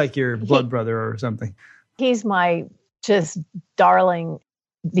he's like your blood brother or something. He's my just darling,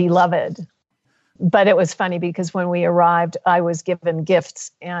 beloved. But it was funny because when we arrived, I was given gifts,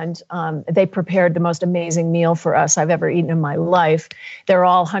 and they prepared the most amazing meal for us I've ever eaten in my life. They're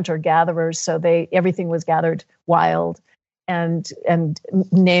all hunter-gatherers, so everything was gathered wild. And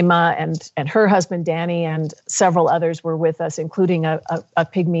Nema and her husband, Danny, and several others were with us, including a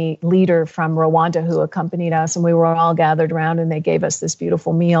Pygmy leader from Rwanda who accompanied us. And we were all gathered around, and they gave us this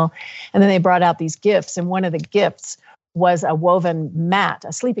beautiful meal. And then they brought out these gifts, and one of the gifts was a woven mat,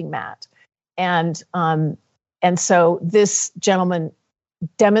 a sleeping mat. And so this gentleman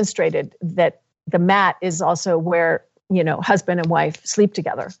demonstrated that the mat is also where, husband and wife sleep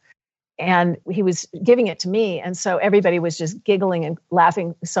together. And he was giving it to me. And so everybody was just giggling and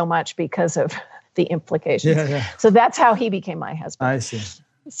laughing so much because of the implications. Yeah. So that's how he became my husband. I see.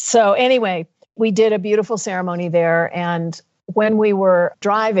 So anyway, we did a beautiful ceremony there. And when we were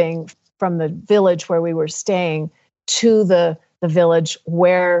driving from the village where we were staying to the village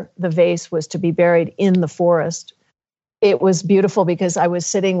where the vase was to be buried in the forest, it was beautiful because I was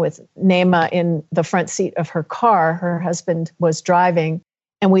sitting with Nema in the front seat of her car. Her husband was driving.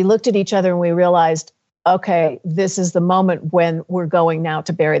 And we looked at each other and we realized, okay, this is the moment when we're going now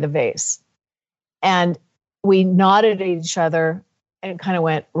to bury the vase. And we nodded at each other and kind of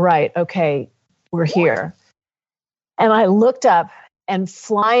went, right, okay, we're here. And I looked up, and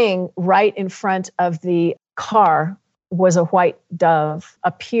flying right in front of the car was a white dove,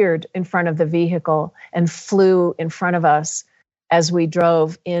 appeared in front of the vehicle and flew in front of us as we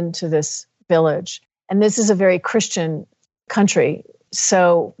drove into this village. And this is a very Christian country.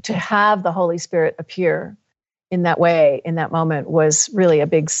 So to have the Holy Spirit appear in that way, in that moment, was really a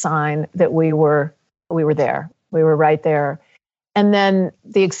big sign that we were there. We were right there. And then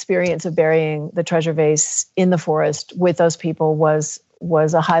the experience of burying the treasure vase in the forest with those people was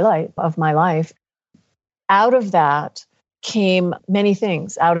a highlight of my life. Out of that came many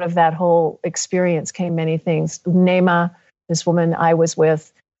things. Out of that whole experience came many things. Nema, this woman I was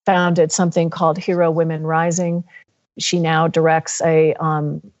with, founded something called Hero Women Rising. She now directs a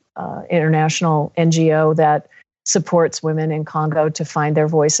international NGO that supports women in Congo to find their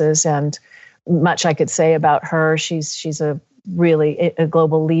voices. And much I could say about her. She's a really a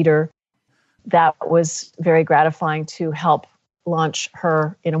global leader. That was very gratifying to help launch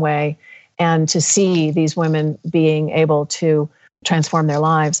her in a way, and to see these women being able to transform their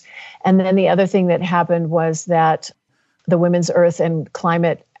lives. And then the other thing that happened was that the Women's Earth and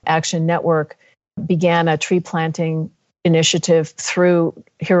Climate Action Network began a tree planting initiative through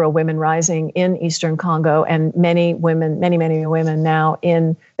Hero Women Rising in Eastern Congo. And many women now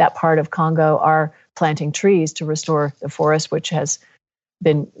in that part of Congo are planting trees to restore the forest, which has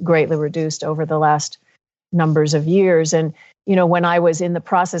been greatly reduced over the last numbers of years. And, when I was in the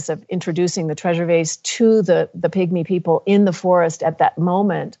process of introducing the treasure vase to the Pygmy people in the forest at that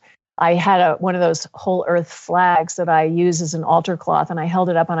moment, I had one of those whole earth flags that I use as an altar cloth, and I held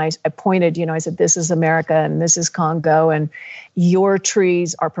it up and I pointed, I said, this is America and this is Congo, and your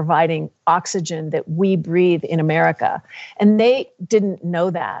trees are providing oxygen that we breathe in America. And they didn't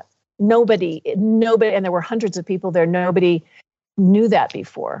know that. Nobody, and there were hundreds of people there. Nobody knew that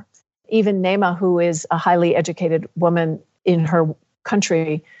before. Even Nema, who is a highly educated woman in her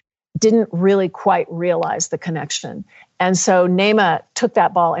country, didn't really quite realize the connection. And so Nema took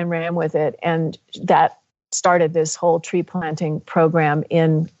that ball and ran with it. And that started this whole tree planting program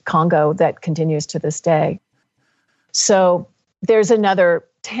in Congo that continues to this day. So there's another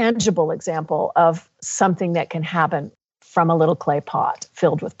tangible example of something that can happen from a little clay pot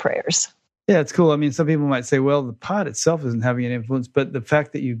filled with prayers. Yeah, it's cool. I mean, some people might say, well, the pot itself isn't having an influence, but the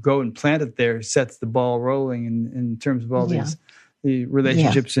fact that you go and plant it there sets the ball rolling in terms of all the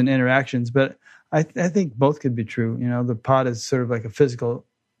relationships and interactions. But I think both could be true. The pot is sort of like a physical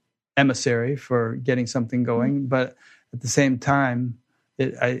emissary for getting something going, but at the same time,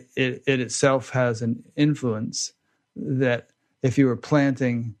 it itself has an influence that if you were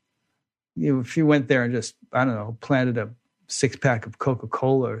planting, if you went there and just, I don't know, planted a 6-pack of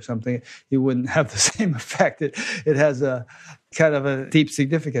Coca-Cola or something, you wouldn't have the same effect. It has a kind of a deep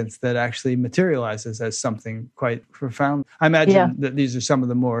significance that actually materializes as something quite profound. I imagine that these are some of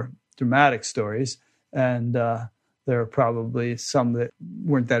the more dramatic stories, and there are probably some that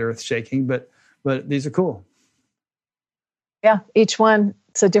weren't that earth-shaking, but these are cool. Yeah, each one,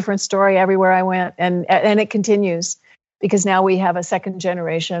 it's a different story everywhere I went, and it continues. Because now we have a second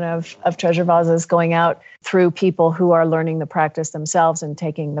generation of treasure vases going out through people who are learning the practice themselves and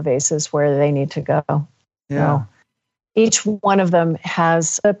taking the vases where they need to go. Yeah. So each one of them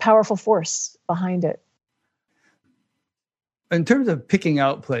has a powerful force behind it. In terms of picking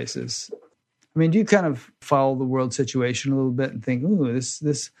out places, I mean, do you kind of follow the world situation a little bit and think, ooh,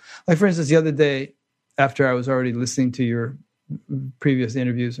 this, like for instance, the other day, after I was already listening to your previous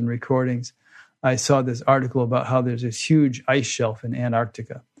interviews and recordings, I saw this article about how there's this huge ice shelf in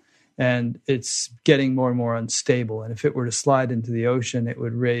Antarctica, and it's getting more and more unstable. And if it were to slide into the ocean, it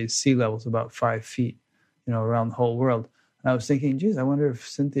would raise sea levels about 5 feet, around the whole world. And I was thinking, geez, I wonder if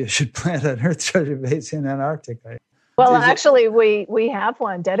Cynthia should plant an Earth Treasure Vase in Antarctica. Well, actually, we have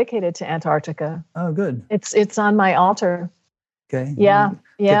one dedicated to Antarctica. Oh, good. It's on my altar. Okay. Yeah.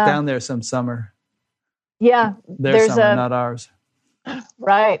 Get down there some summer. Yeah. Their summer, not ours.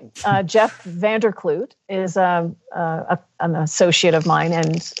 Right. Jeff Vanderkloot is an associate of mine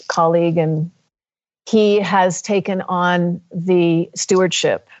and colleague, and he has taken on the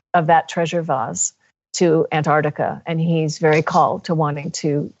stewardship of that treasure vase to Antarctica, and he's very called to wanting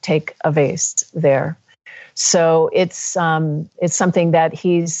to take a vase there. So it's something that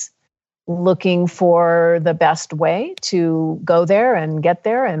he's looking for the best way to go there and get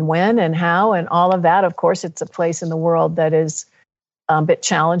there, and when and how and all of that. Of course, it's a place in the world that is a bit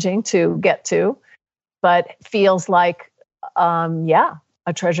challenging to get to, but feels like,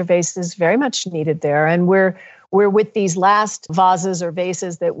 a treasure vase is very much needed there. And we're with these last vases or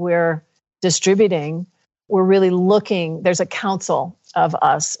vases that we're distributing, we're really looking, there's a council of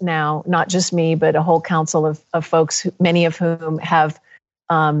us now, not just me, but a whole council of folks, many of whom have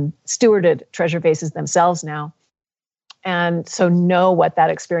stewarded treasure vases themselves now. And so know what that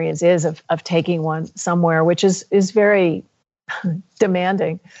experience is of taking one somewhere, which is very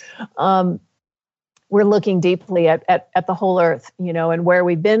demanding. We're looking deeply at the whole earth, and where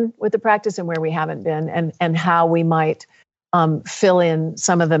we've been with the practice and where we haven't been, and how we might fill in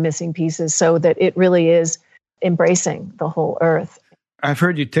some of the missing pieces so that it really is embracing the whole earth. I've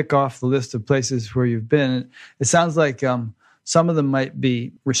heard you tick off the list of places where you've been. It sounds like some of them might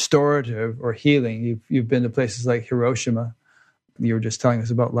be restorative or healing. You've been to places like Hiroshima. You were just telling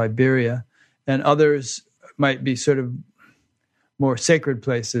us about Liberia, and others might be sort of more sacred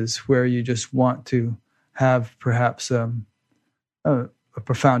places where you just want to have perhaps a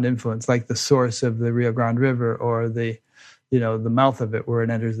profound influence, like the source of the Rio Grande River, or the mouth of it where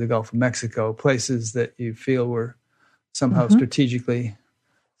it enters the Gulf of Mexico, places that you feel were somehow strategically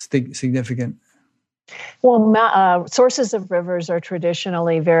significant. Well, sources of rivers are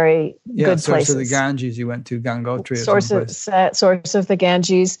traditionally very good places. Source of the Ganges you went to, Gangotri. Source of the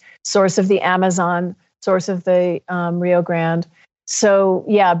Ganges, source of the Amazon, source of the Rio Grande. So,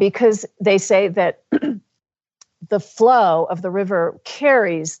 because they say that the flow of the river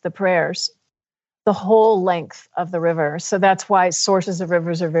carries the prayers the whole length of the river. So that's why sources of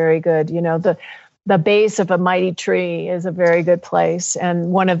rivers are very good. The base of a mighty tree is a very good place.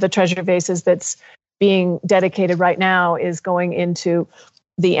 And one of the treasure vases that's being dedicated right now is going into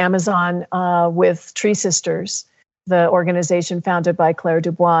the Amazon with Tree Sisters the organization founded by Claire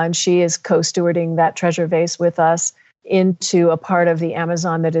Dubois, and she is co-stewarding that treasure vase with us into a part of the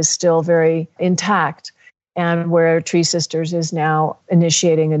Amazon that is still very intact, and where Tree Sisters is now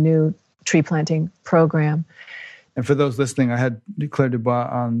initiating a new tree planting program. And for those listening, I had Claire Dubois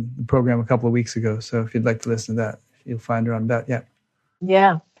on the program a couple of weeks ago, so if you'd like to listen to that, you'll find her on that.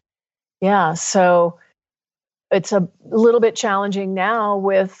 Yeah. So it's a little bit challenging now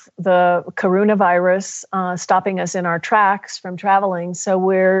with the coronavirus stopping us in our tracks from traveling. So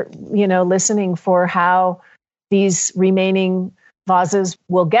we're, listening for how these remaining vases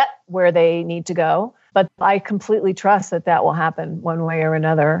will get where they need to go. But I completely trust that will happen one way or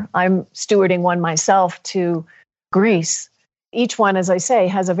another. I'm stewarding one myself to Greece. Each one, as I say,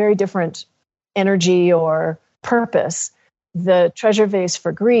 has a very different energy or purpose. The treasure vase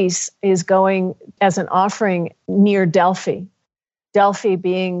for Greece is going as an offering near Delphi. Delphi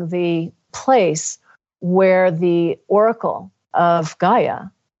being the place where the oracle of Gaia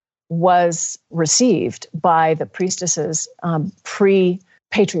was received by the priestesses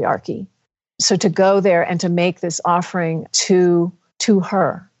pre-patriarchy. So to go there and to make this offering to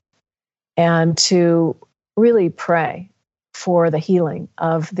her and to really pray for the healing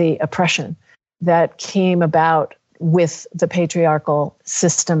of the oppression that came about with the patriarchal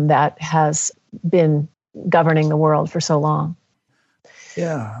system that has been governing the world for so long.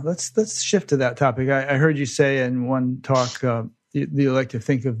 Yeah, let's shift to that topic. I heard you say in one talk, you like to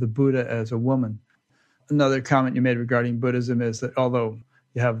think of the Buddha as a woman. Another comment you made regarding Buddhism is that although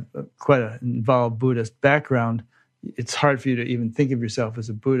you have quite an involved Buddhist background, it's hard for you to even think of yourself as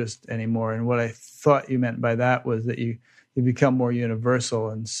a Buddhist anymore. And what I thought you meant by that was that you become more universal,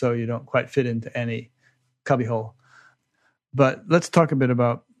 and so you don't quite fit into any cubbyhole. But let's talk a bit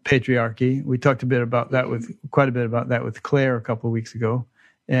about patriarchy. We talked quite a bit about that with Claire a couple of weeks ago.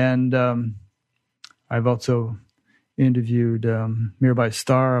 And I've also interviewed Mirabai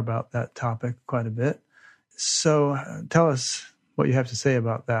Starr about that topic quite a bit. So tell us what you have to say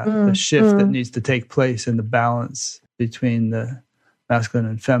about that, the shift that needs to take place in the balance between the masculine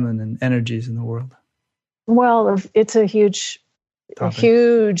and feminine energies in the world. Well, it's a huge topic.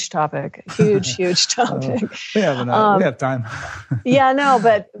 Huge topic. We have time. Yeah, no,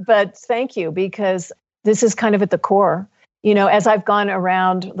 but thank you, because this is kind of at the core. As I've gone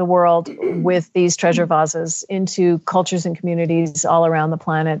around the world with these treasure vases into cultures and communities all around the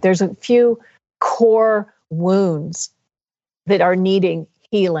planet, there's a few core wounds that are needing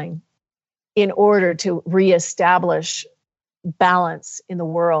healing in order to reestablish balance in the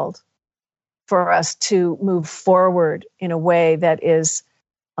world, for us to move forward in a way that is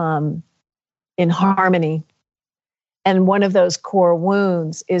in harmony. And one of those core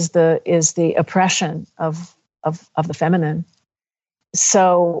wounds is the oppression of the feminine.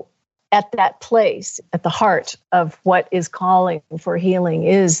 So at that place, at the heart of what is calling for healing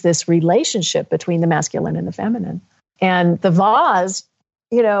is this relationship between the masculine and the feminine. And the vase,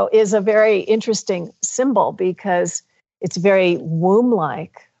 is a very interesting symbol because it's very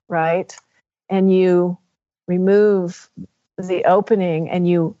womb-like, right? And you remove the opening and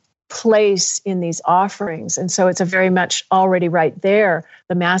you place in these offerings. And so it's a very much already right there,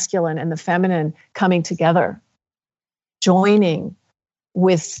 the masculine and the feminine coming together, joining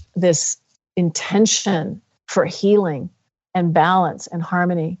with this intention for healing and balance and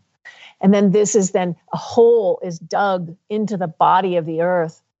harmony. And then a hole is dug into the body of the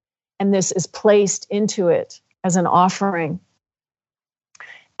earth, and this is placed into it as an offering.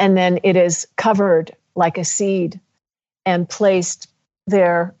 And then it is covered like a seed and placed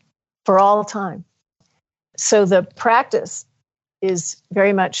there for all time. So the practice is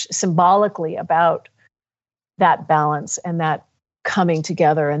very much symbolically about that balance and that coming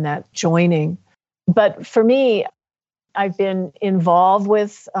together and that joining. But for me, I've been involved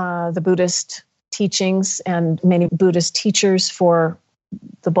with the Buddhist teachings and many Buddhist teachers for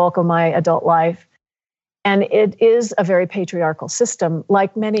the bulk of my adult life. And it is a very patriarchal system,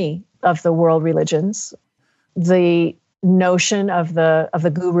 like many of the world religions. The notion of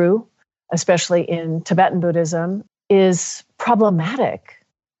the guru, especially in Tibetan Buddhism, is problematic,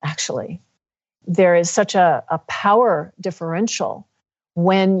 actually. There is such a power differential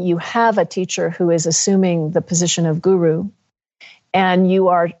when you have a teacher who is assuming the position of guru, and you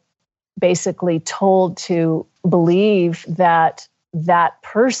are basically told to believe that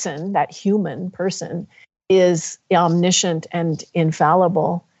person, that human person, is omniscient and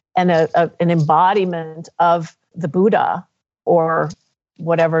infallible and an embodiment of the Buddha or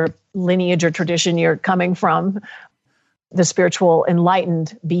whatever lineage or tradition you're coming from, the spiritual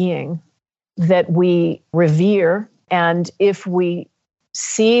enlightened being that we revere. And if we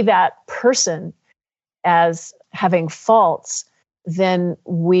see that person as having faults, then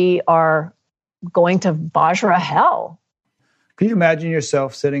we are going to Vajra hell. Can you imagine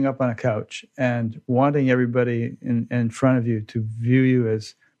yourself sitting up on a couch and wanting everybody in front of you to view you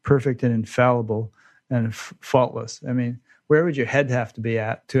as perfect and infallible and faultless? I mean, where would your head have to be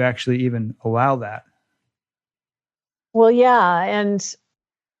at to actually even allow that? Well, yeah, and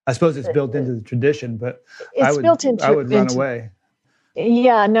I suppose it's built into the tradition, but I would run away.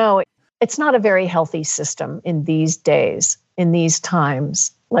 Yeah, no, it's not a very healthy system in these days, in these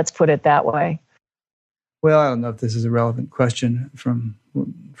times. Let's put it that way. Well, I don't know if this is a relevant question from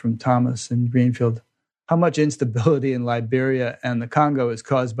Thomas in Greenfield. How much instability in Liberia and the Congo is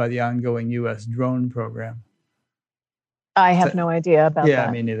caused by the ongoing U.S. drone program? I have no idea about that.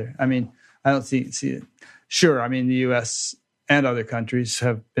 Yeah, me neither. I mean, I don't see it. Sure, I mean, the U.S. and other countries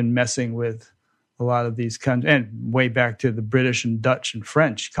have been messing with a lot of these countries, and way back to the British and Dutch and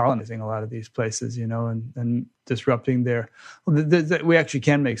French colonizing a lot of these places, and disrupting their... we actually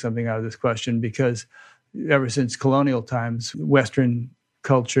can make something out of this question, because ever since colonial times, Western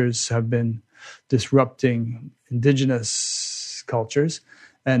cultures have been disrupting indigenous cultures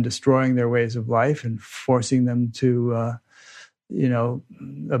and destroying their ways of life and forcing them to,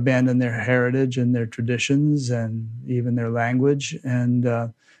 abandon their heritage and their traditions and even their language,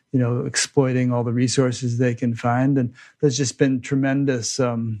 and, exploiting all the resources they can find. And there's just been tremendous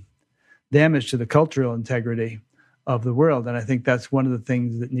damage to the cultural integrity of the world. And I think that's one of the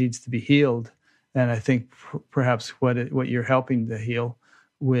things that needs to be healed. And I think perhaps what you're helping to heal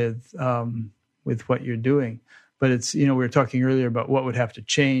with what you're doing. But it's, we were talking earlier about what would have to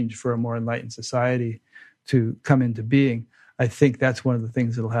change for a more enlightened society to come into being. I think that's one of the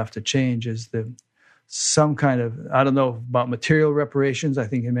things that'll have to change, is some kind of, I don't know about material reparations. I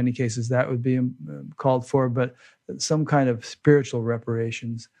think in many cases that would be called for, but some kind of spiritual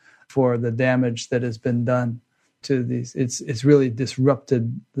reparations for the damage that has been done to these. It's really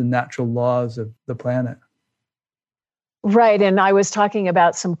disrupted the natural laws of the planet. Right. And I was talking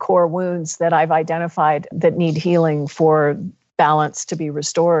about some core wounds that I've identified that need healing for balance to be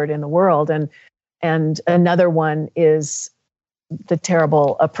restored in the world. And another one is the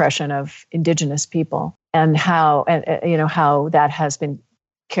terrible oppression of indigenous people, and how that has been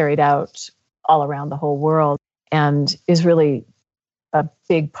carried out all around the whole world, and is really a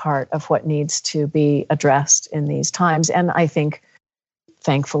big part of what needs to be addressed in these times. And I think,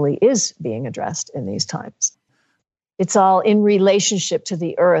 thankfully, is being addressed in these times. It's all in relationship to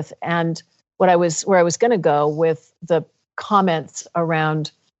the earth. And where I was going to go with the comments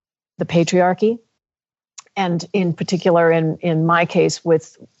around the patriarchy, and in particular, in my case,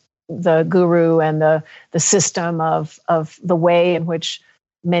 with the guru and the system of the way in which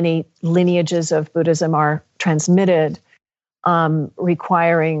many lineages of Buddhism are transmitted,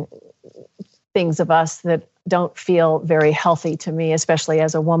 requiring things of us that don't feel very healthy to me, especially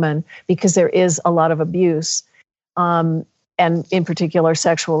as a woman, because there is a lot of abuse, and in particular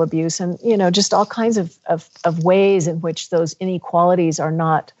sexual abuse, and just all kinds of ways in which those inequalities are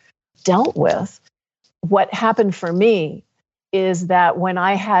not dealt with. What happened for me is that when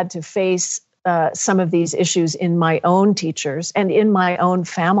I had to face some of these issues in my own teachers and in my own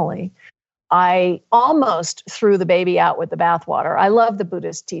family, I almost threw the baby out with the bathwater. I love the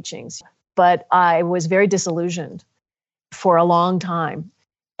Buddhist teachings, but I was very disillusioned for a long time.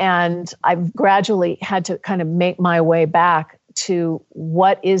 And I've gradually had to kind of make my way back to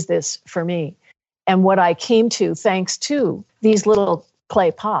what is this for me? And what I came to, thanks to these little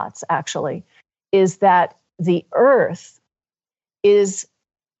clay pots, actually, is that the earth is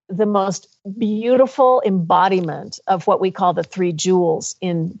the most beautiful embodiment of what we call the three jewels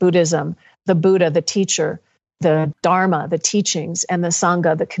in Buddhism: the Buddha, the teacher, the Dharma, the teachings, and the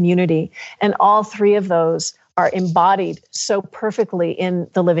Sangha, the community. And all three of those are embodied so perfectly in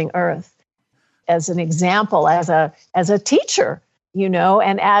the living earth. As an example, as a teacher,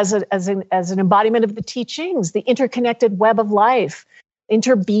 and as an embodiment of the teachings, the interconnected web of life,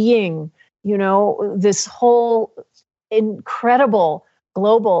 interbeing, this whole incredible,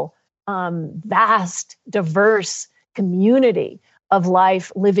 global, vast, diverse community of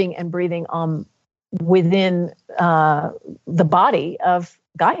life living and breathing within the body of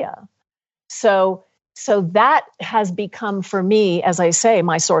Gaia. So that has become, for me, as I say,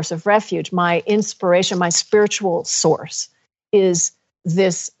 my source of refuge, my inspiration, my spiritual source is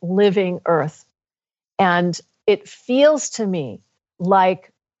this living earth. And it feels to me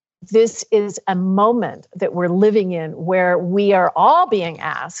like this is a moment that we're living in where we are all being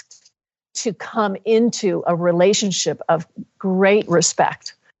asked to come into a relationship of great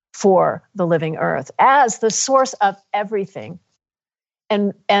respect for the living earth as the source of everything.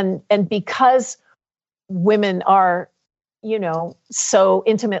 And because women are, so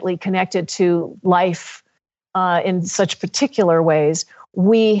intimately connected to life in such particular ways.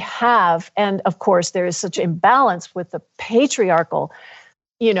 We have, and of course, there is such imbalance with the patriarchal,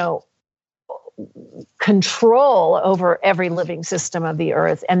 control over every living system of the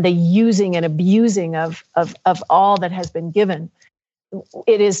earth and the using and abusing of all that has been given.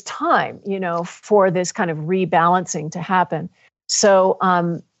 It is time, for this kind of rebalancing to happen. So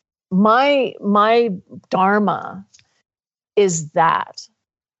my dharma is that.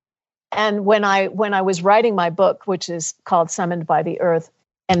 And when I was writing my book, which is called Summoned by the Earth,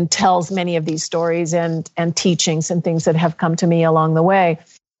 and tells many of these stories and teachings and things that have come to me along the way,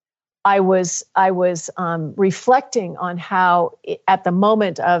 I was reflecting on how at the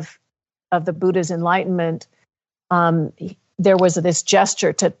moment of the Buddha's enlightenment, there was this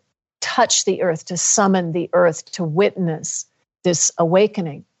gesture to touch the earth, to summon the earth, to witness this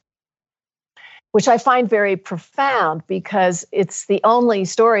awakening, which I find very profound because it's the only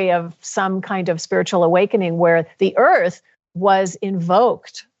story of some kind of spiritual awakening where the earth was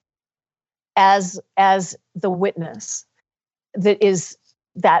invoked as the witness that is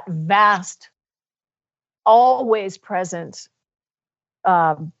that vast, always present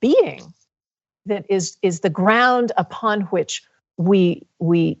being that is the ground upon which we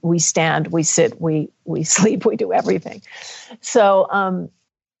stand, we sit, we sleep, we do everything. So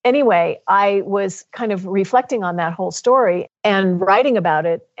anyway, I was kind of reflecting on that whole story and writing about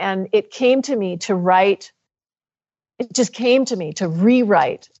it, and it came to me to write. It just came to me to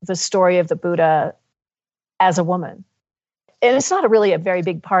rewrite the story of the Buddha as a woman. And it's not really a very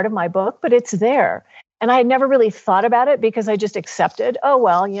big part of my book, but it's there. And I had never really thought about it because I just accepted, oh,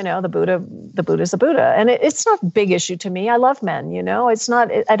 well, the Buddha's the Buddha. And it's not a big issue to me. I love men, it's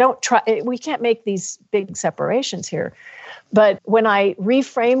not, I don't try, we can't make these big separations here. But when I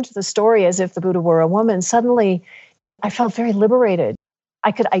reframed the story as if the Buddha were a woman, suddenly I felt very liberated.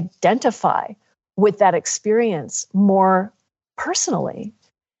 I could identify with that experience more personally.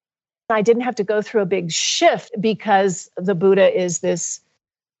 I didn't have to go through a big shift because the Buddha is this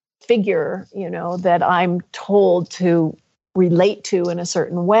figure, that I'm told to relate to in a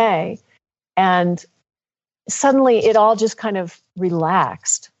certain way. And suddenly it all just kind of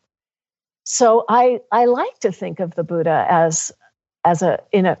relaxed. So I like to think of the Buddha as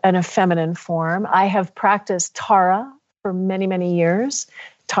in a feminine form. I have practiced Tara for many, many years.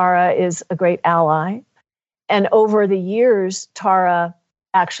 Tara is a great ally. And over the years, Tara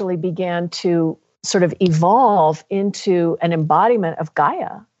actually began to sort of evolve into an embodiment of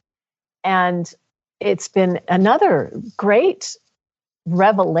Gaia. And it's been another great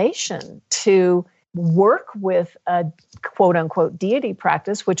revelation to work with a quote unquote deity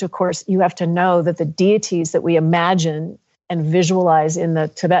practice, which of course you have to know that the deities that we imagine and visualize in the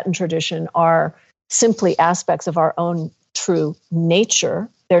Tibetan tradition are simply aspects of our own true nature.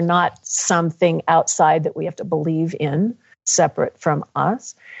 They're not something outside that we have to believe in, separate from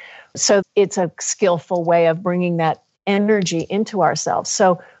us. So it's a skillful way of bringing that energy into ourselves.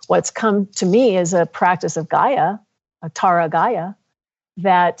 So what's come to me is a practice of Gaia, a Tara Gaia,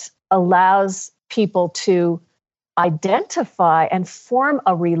 that allows people to identify and form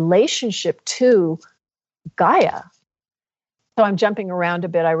a relationship to Gaia. So I'm jumping around a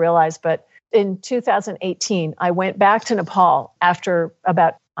bit, I realize, but in 2018, I went back to Nepal after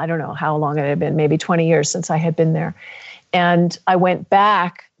about, I don't know how long it had been, maybe 20 years since I had been there. And I went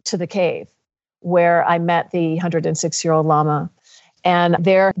back to the cave where I met the 106-year-old Lama. And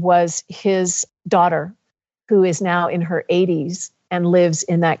there was his daughter, who is now in her 80s and lives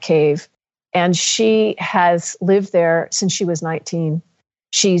in that cave. And she has lived there since she was 19.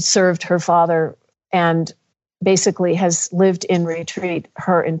 She served her father and basically has lived in retreat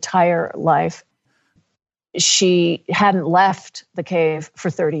her entire life. She hadn't left the cave for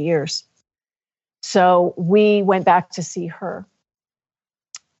 30 years. So we went back to see her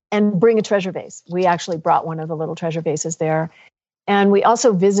and bring a treasure vase. We actually brought one of the little treasure vases there. And we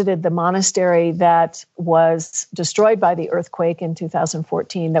also visited the monastery that was destroyed by the earthquake in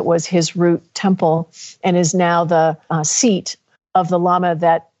 2014, that was his root temple and is now the seat of the Lama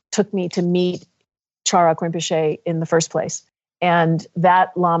that took me to meet Charok Rinpoche in the first place. And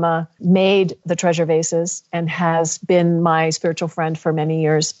that Lama made the treasure vases and has been my spiritual friend for many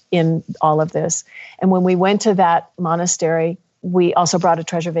years in all of this. And when we went to that monastery, we also brought a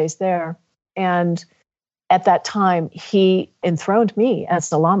treasure vase there. And at that time, he enthroned me as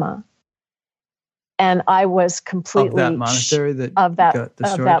the Lama. And I was completely of that monastery that of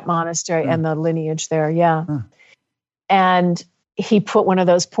that monastery and the lineage there, yeah. Huh. And he put one of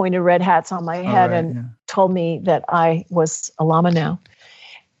those pointed red hats on my head told me that I was a Lama now.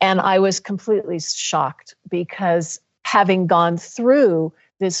 And I was completely shocked because having gone through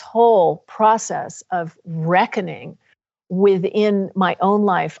this whole process of reckoning within my own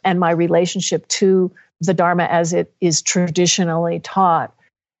life and my relationship to the Dharma as it is traditionally taught,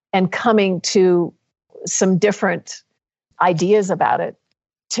 and coming to some different ideas about it,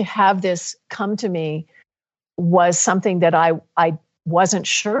 to have this come to me was something that I wasn't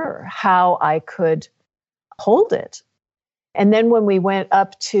sure how I could hold it. And then when we went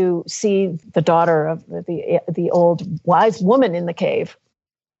up to see the daughter of the old wise woman in the cave,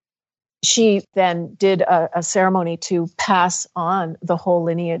 she then did a ceremony to pass on the whole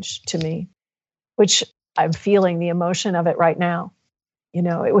lineage to me, which I'm feeling the emotion of it right now. You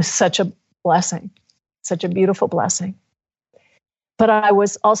know, it was such a blessing, such a beautiful blessing. But I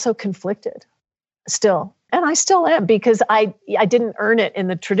was also conflicted still. And I still am, because I didn't earn it in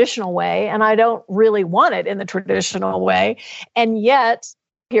the traditional way, and I don't really want it in the traditional way. And yet,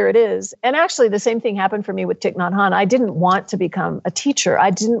 here it is. And actually, the same thing happened for me with Thich Nhat Hanh. I didn't want to become a teacher.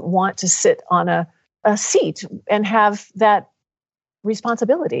 I didn't want to sit on a seat and have that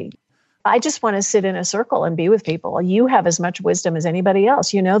responsibility. I just want to sit in a circle and be with people. You have as much wisdom as anybody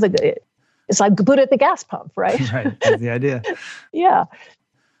else. You know, it's like Buddha at the gas pump, right? Right, that's the idea. Yeah.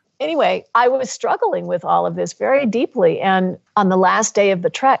 Anyway, I was struggling with all of this very deeply. And on the last day of the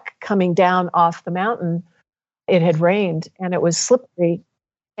trek, coming down off the mountain, it had rained and it was slippery.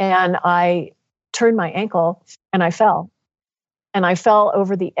 And I turned my ankle and I fell. And I fell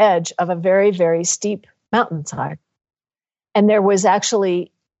over the edge of a very, very steep mountainside. And there was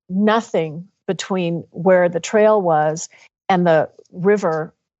actually nothing between where the trail was and the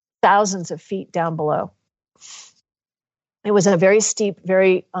river, thousands of feet down below. It was a very steep,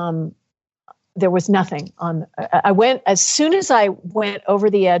 there was nothing on. As soon as I went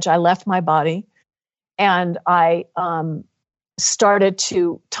over the edge, I left my body and I started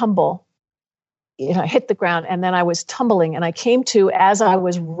to tumble. You know, I hit the ground and then I was tumbling, and I came to as I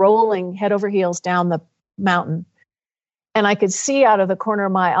was rolling head over heels down the mountain. And I could see out of the corner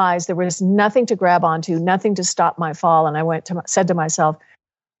of my eyes, there was nothing to grab onto, nothing to stop my fall. And I said to myself,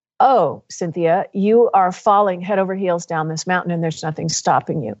 "Oh, Cynthia, you are falling head over heels down this mountain and there's nothing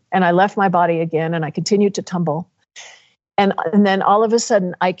stopping you." And I left my body again and I continued to tumble. And then all of a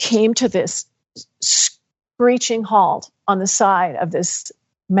sudden I came to this screeching halt on the side of this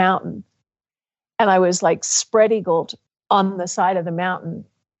mountain. And I was like spread-eagled on the side of the mountain,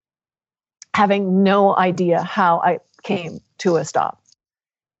 having no idea how I came to a stop.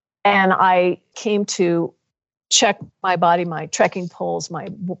 And I came to check my body, my trekking poles, my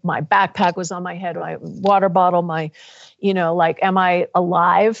backpack was on my head, my water bottle, am I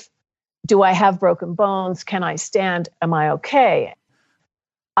alive? Do I have broken bones? Can I stand? Am I okay?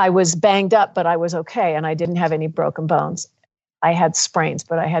 I was banged up, but I was okay. And I didn't have any broken bones. I had sprains,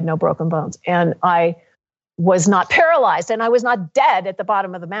 but I had no broken bones. And I was not paralyzed, and I was not dead at the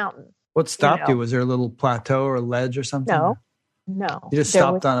bottom of the mountain. What stopped you? Was there a little plateau or a ledge or something? No. You just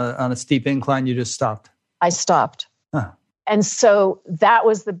stopped on a steep incline. You just stopped. I stopped. Huh. And so that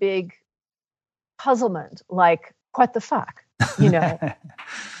was the big puzzlement. Like, what the fuck?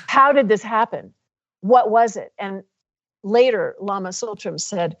 How did this happen? What was it? And later, Lama Tsultrim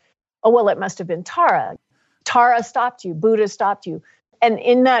said, "Oh, well, it must have been Tara. Tara stopped you. Buddha stopped you." And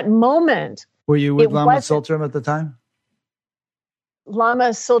in that moment... Were you with Lama Tsultrim at the time? Lama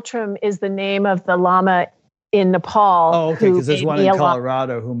Tsultrim is the name of the Lama in Nepal. Oh, okay, because there's one in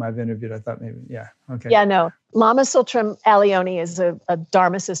Colorado whom I've interviewed. I thought maybe, yeah, okay. Yeah, no. Lama Tsultrim Alioni is a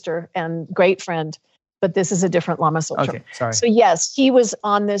Dharma sister and great friend, but this is a different Lama Tsultrim. Okay, sorry. So yes, he was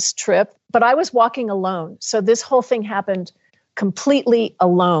on this trip, but I was walking alone. So this whole thing happened completely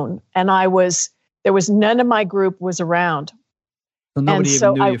alone. And there was none of my group was around. So nobody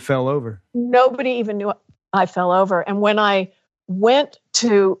even knew you fell over? Nobody even knew I fell over. And when I went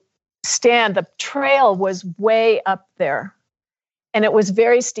to stand, the trail was way up there. And it was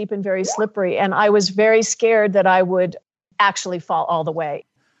very steep and very slippery. And I was very scared that I would actually fall all the way.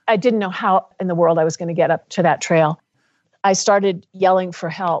 I didn't know how in the world I was going to get up to that trail. I started yelling for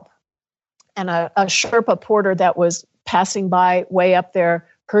help. And a Sherpa porter that was passing by way up there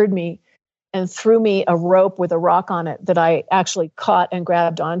heard me and threw me a rope with a rock on it that I actually caught and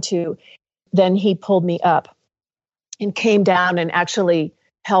grabbed onto. Then he pulled me up and came down and actually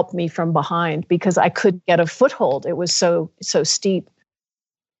helped me from behind because I couldn't get a foothold. It was so steep.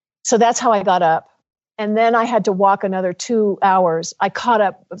 So that's how I got up. And then I had to walk another 2 hours. I caught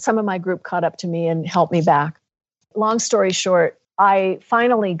up, some of my group caught up to me and helped me back. Long story short, I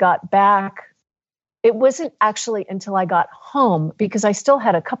finally got back. It wasn't actually until I got home because I still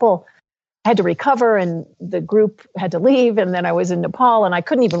had a couple had to recover, and the group had to leave, and then I was in Nepal, and I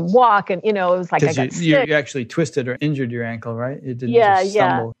couldn't even walk, and it was like I got sick. You actually twisted or injured your ankle, right? It didn't just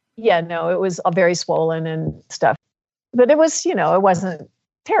Yeah. stumble. Yeah, no, it was very swollen and stuff. But it was, it wasn't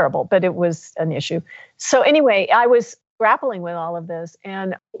terrible, but it was an issue. So anyway, I was grappling with all of this.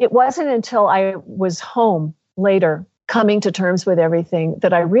 And it wasn't until I was home later, coming to terms with everything,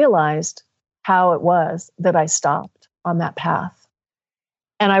 that I realized how it was that I stopped on that path.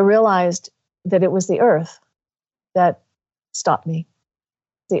 And I realized that it was the earth that stopped me.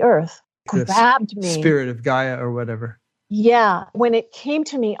 The earth grabbed me. Spirit of Gaia or whatever. Yeah. When it came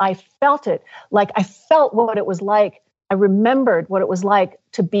to me, I felt it. Like I felt what it was like. I remembered what it was like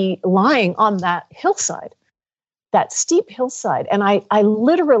to be lying on that hillside, that steep hillside. And I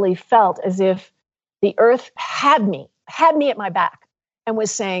literally felt as if the earth had me at my back and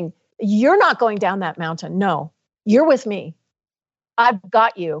was saying, you're not going down that mountain. No, you're with me. I've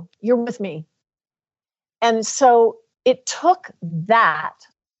got you. You're with me. And so it took that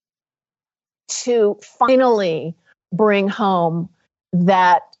to finally bring home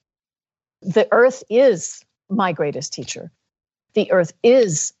that the earth is my greatest teacher. The earth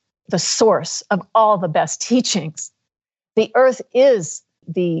is the source of all the best teachings. The earth is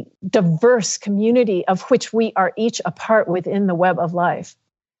the diverse community of which we are each a part within the web of life.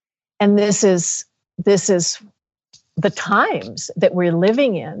 And this is the times that we're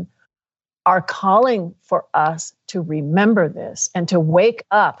living in are calling for us to remember this and to wake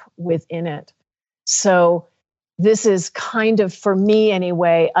up within it. So this is kind of, for me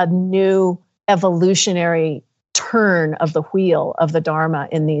anyway, a new evolutionary turn of the wheel of the Dharma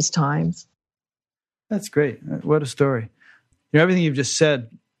in these times. That's great. What a story. Everything you've just said,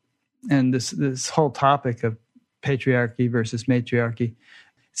 and this whole topic of patriarchy versus matriarchy,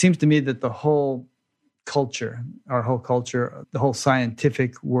 it seems to me that the whole culture, the whole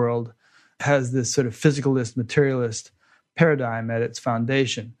scientific world has this sort of physicalist, materialist paradigm at its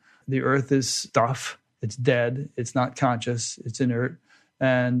foundation. The earth is stuff. It's dead. It's not conscious. It's inert.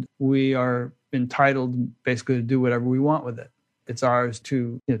 And we are entitled basically to do whatever we want with it. It's ours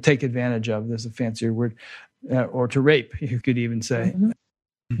to take advantage of. There's a fancier word. Or to rape, you could even say.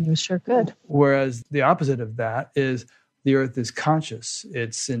 Mm-hmm. You sure could. Whereas the opposite of that is the earth is conscious.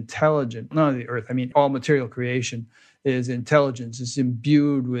 It's intelligent. Not the earth. I mean, all material creation is intelligence. It's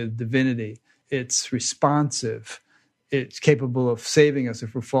imbued with divinity. It's responsive. It's capable of saving us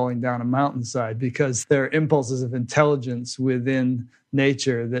if we're falling down a mountainside, because there are impulses of intelligence within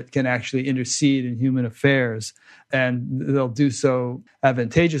nature that can actually intercede in human affairs. And they'll do so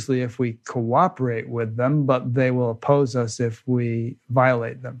advantageously if we cooperate with them, but they will oppose us if we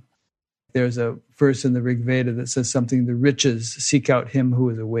violate them. There's a verse in the Rig Veda that says something, the riches seek out him who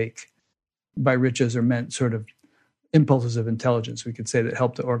is awake. By riches are meant sort of impulses of intelligence, we could say, that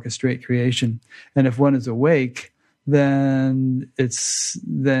help to orchestrate creation. And if one is awake, then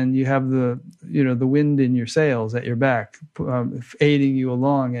you have the wind in your sails at your back, aiding you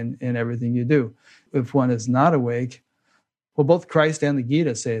along in everything you do. If one is not awake, well, both Christ and the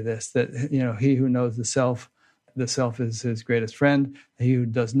Gita say this, that he who knows the self is his greatest friend. He who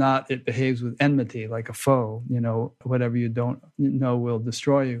does not, it behaves with enmity like a foe. Whatever you don't know will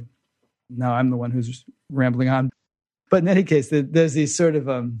destroy you. Now I'm the one who's rambling on, but in any case, there's these sort of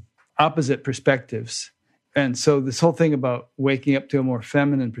opposite perspectives. And so this whole thing about waking up to a more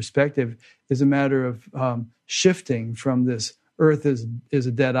feminine perspective is a matter of shifting from this earth is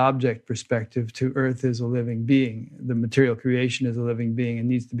a dead object perspective to earth is a living being. The material creation is a living being and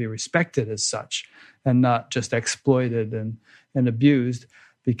needs to be respected as such and not just exploited and abused,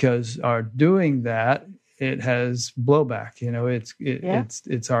 because our doing that, it has blowback.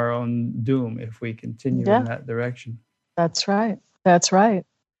 It's our own doom if we continue in that direction. That's right. That's right.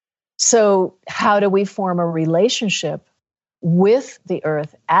 So how do we form a relationship with the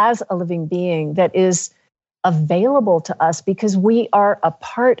earth as a living being that is available to us because we are a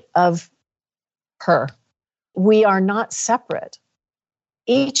part of her? We are not separate.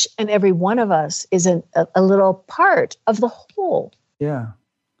 Each and every one of us is a little part of the whole. Yeah.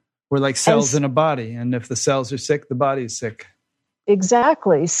 We're like cells in a body, and if the cells are sick, the body is sick.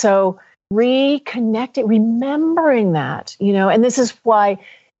 Exactly. So reconnecting, remembering that, and this is why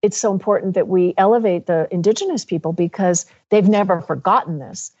it's so important that we elevate the indigenous people, because they've never forgotten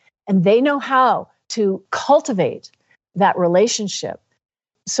this and they know how to cultivate that relationship.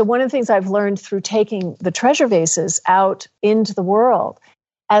 So one of the things I've learned through taking the treasure vases out into the world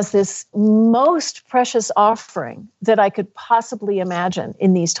as this most precious offering that I could possibly imagine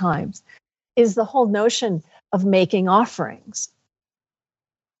in these times is the whole notion of making offerings.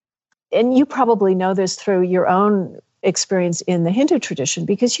 And you probably know this through your own experience in the Hindu tradition,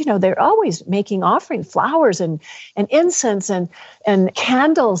 because, they're always making offering flowers and incense and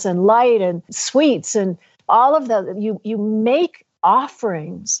candles and light and sweets and all of the, you make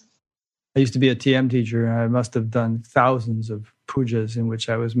offerings. I used to be a TM teacher, and I must have done thousands of pujas in which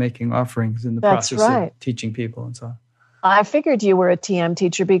I was making offerings in the process of teaching people and so on. I figured you were a TM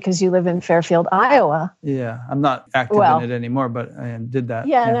teacher because you live in Fairfield, Iowa. Yeah, I'm not active in it anymore, but I did that.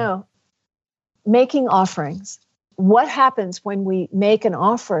 Yeah, no. Making offerings. What happens when we make an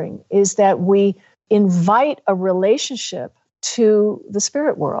offering is that we invite a relationship to the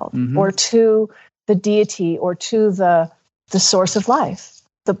spirit world, or to the deity, or to the source of life,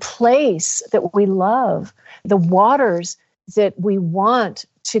 the place that we love, the waters that we want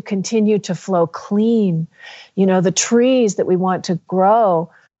to continue to flow clean, the trees that we want to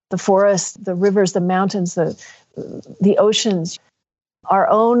grow, the forests, the rivers, the mountains, the oceans, our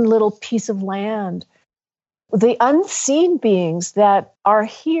own little piece of land, the unseen beings that are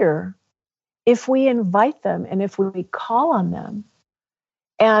here, if we invite them and if we call on them.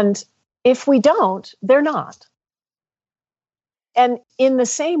 And if we don't, they're not. And in the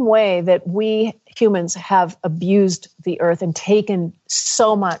same way that we humans have abused the earth and taken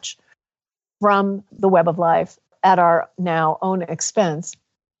so much from the web of life at our now own expense,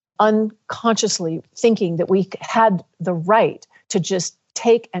 unconsciously thinking that we had the right to just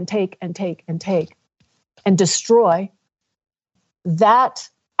take and take and take and take and destroy, that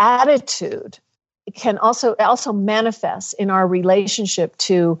attitude can also manifest in our relationship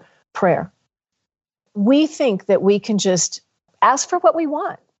to prayer. We think that we can just ask for what we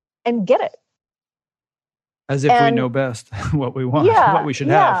want and get it. As if we know best what we want, what we should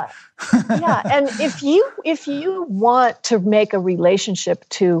have. Yeah. And if you want to make a relationship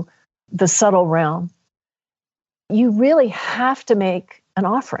to the subtle realm, you really have to make an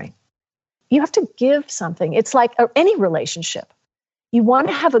offering. You have to give something. It's like any relationship. You want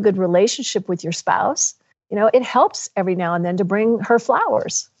to have a good relationship with your spouse. It helps every now and then to bring her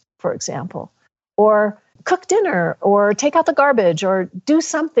flowers, for example, or cook dinner, or take out the garbage, or do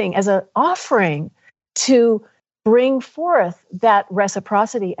something as an offering to bring forth that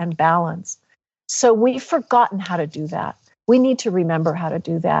reciprocity and balance. So we've forgotten how to do that. We need to remember how to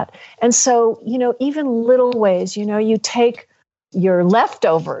do that. And so, even little ways, you take your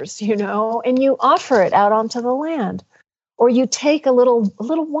leftovers, and you offer it out onto the land. Or you take a little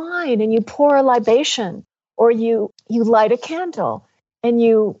wine and you pour a libation, or you light a candle and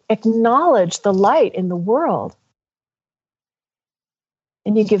you acknowledge the light in the world.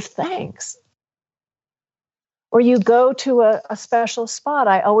 And you give thanks. Or you go to a special spot.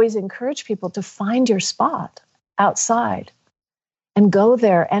 I always encourage people to find your spot outside and go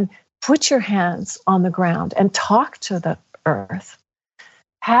there and put your hands on the ground and talk to the earth.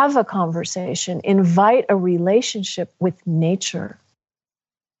 Have a conversation, invite a relationship with nature.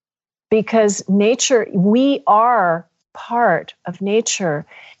 Because nature, we are part of nature,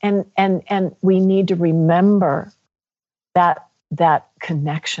 and we need to remember that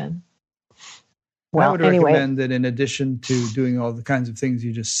connection. Well, I would recommend that in addition to doing all the kinds of things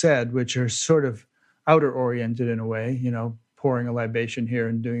you just said, which are sort of outer-oriented in a way, pouring a libation here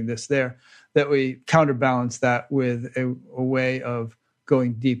and doing this there, that we counterbalance that with a way of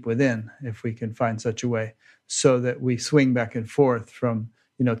going deep within, if we can find such a way, so that we swing back and forth from,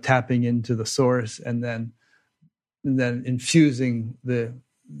 tapping into the source and then infusing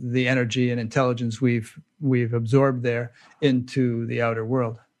the energy and intelligence we've absorbed there into the outer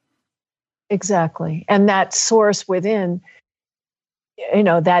world. Exactly. And that source within,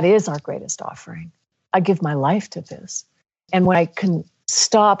 that is our greatest offering. I give my life to this. And when I can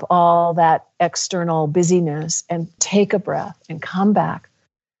stop all that external busyness and take a breath and come back,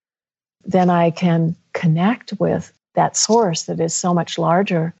 then I can connect with that source that is so much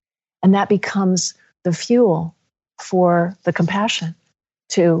larger. And that becomes the fuel for the compassion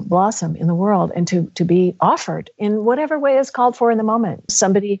to blossom in the world and to be offered in whatever way is called for in the moment.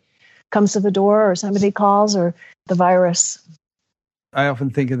 Somebody comes to the door, or somebody calls, or the virus. I often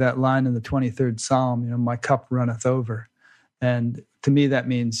think of that line in the 23rd Psalm, my cup runneth over. And to me, that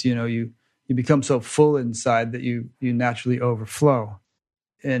means, you become so full inside that you naturally overflow.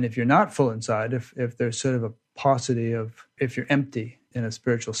 And if you're not full inside, if there's sort of a paucity of, if you're empty in a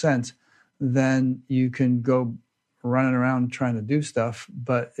spiritual sense, then you can go running around trying to do stuff,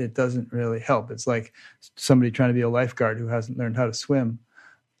 but it doesn't really help. It's like somebody trying to be a lifeguard who hasn't learned how to swim,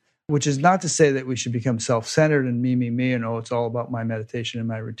 which is not to say that we should become self-centered and me, and it's all about my meditation and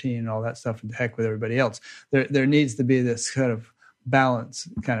my routine and all that stuff, and to heck with everybody else. There needs to be this kind of balance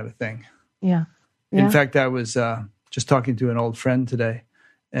kind of a thing. Yeah. In fact, I was just talking to an old friend today,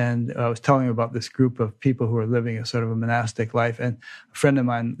 And I was telling him about this group of people who are living a sort of a monastic life. And a friend of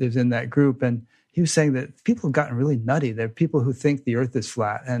mine lives in that group. And he was saying that people have gotten really nutty. There are people who think the earth is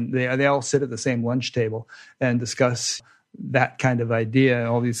flat, and they all sit at the same lunch table and discuss that kind of idea,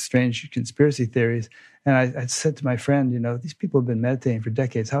 all these strange conspiracy theories. And I said to my friend, these people have been meditating for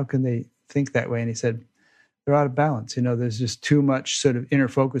decades. How can they think that way? And he said, they're out of balance. There's just too much sort of inner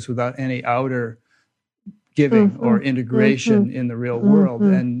focus without any outer giving or integration in the real world.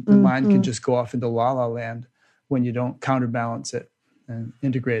 And the mind can just go off into la-la land when you don't counterbalance it and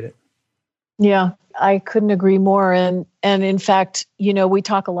integrate it. Yeah, I couldn't agree more. And in fact, we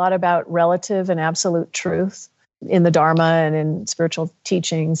talk a lot about relative and absolute truth in the Dharma and in spiritual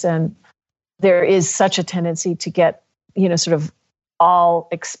teachings. And there is such a tendency to get, sort of all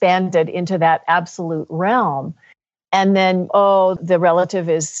expanded into that absolute realm. And then, the relative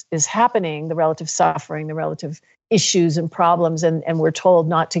is happening, the relative suffering, the relative issues and problems. And we're told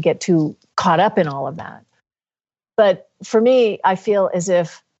not to get too caught up in all of that. But for me, I feel as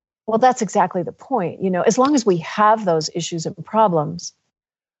if, well, that's exactly the point. As long as we have those issues and problems,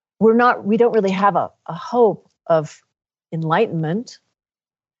 we don't really have a hope of enlightenment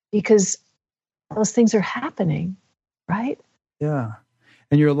because those things are happening, right? Yeah.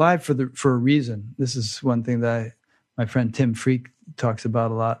 And you're alive for a reason. This is one thing that my friend Tim Freak talks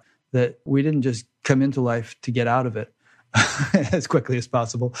about a lot, that we didn't just come into life to get out of it as quickly as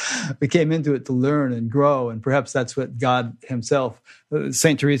possible. We came into it to learn and grow, and perhaps that's what God himself,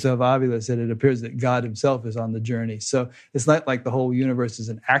 St. Teresa of Avila said, it appears that God himself is on the journey. So it's not like the whole universe is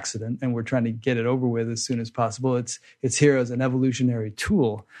an accident and we're trying to get it over with as soon as possible. It's here as an evolutionary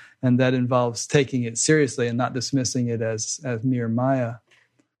tool, and that involves taking it seriously and not dismissing it as mere Maya.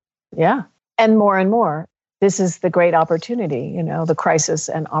 Yeah, and more. This is the great opportunity, the crisis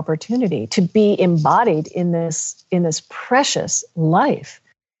and opportunity to be embodied in this precious life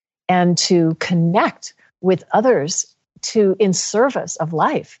and to connect with others in service of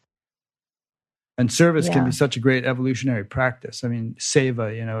life. And service can be such a great evolutionary practice. I mean,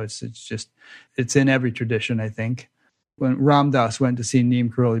 seva, it's in every tradition, I think. When Ram Dass went to see Neem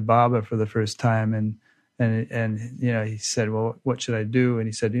Karoli Baba for the first time, and he said, well, what should I do? And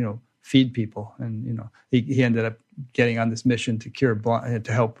he said, feed people. And, he ended up getting on this mission to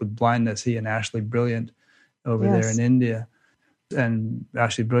help with blindness. He and Ashley Brilliant over there in India. And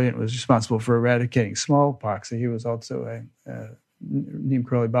Ashley Brilliant was responsible for eradicating smallpox. He was also a Neem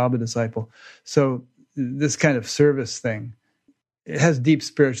Karoli Baba disciple. So this kind of service thing, it has deep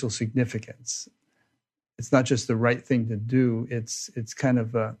spiritual significance. It's not just the right thing to do. It's kind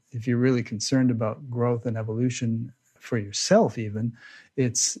of, if you're really concerned about growth and evolution for yourself even,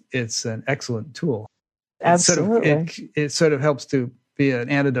 it's an excellent tool. Absolutely. It sort of helps to be an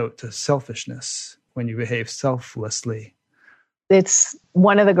antidote to selfishness when you behave selflessly. It's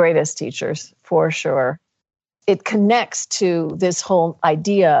one of the greatest teachers, for sure. It connects to this whole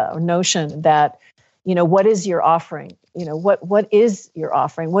idea or notion that, what is your offering? What is your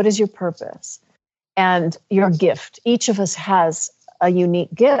offering? What is your purpose? And your gift. Each of us has a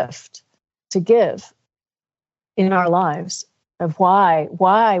unique gift to give in our lives of why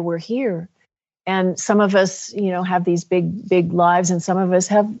we're here. And some of us, have these big lives, and some of us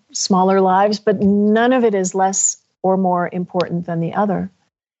have smaller lives, but none of it is less or more important than the other.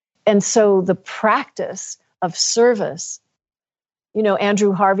 And so the practice of service,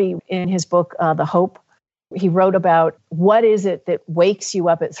 Andrew Harvey, in his book, The Hope, he wrote about what is it that wakes you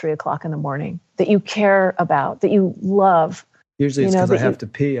up at 3:00 in the morning, that you care about, that you love. Usually it's because I have to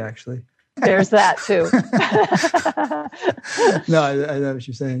pee, actually. There's that too. No, I know what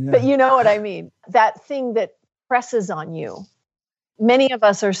you're saying. Yeah. But you know what I mean? That thing that presses on you. Many of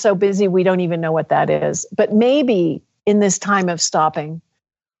us are so busy we don't even know what that is. But maybe in this time of stopping,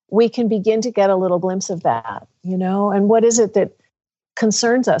 we can begin to get a little glimpse of that, And what is it that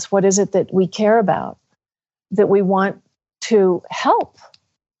concerns us? What is it that we care about, that we want to help?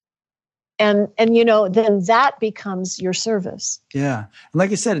 And then that becomes your service. Yeah. And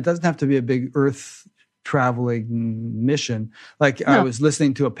like I said, it doesn't have to be a big earth traveling mission. Like I was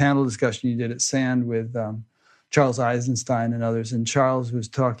listening to a panel discussion you did at SAND with Charles Eisenstein and others. And Charles was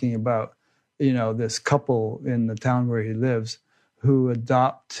talking about, this couple in the town where he lives who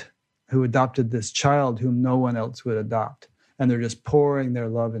adopted this child whom no one else would adopt. And they're just pouring their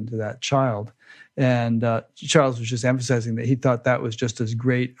love into that child. And Charles was just emphasizing that he thought that was just as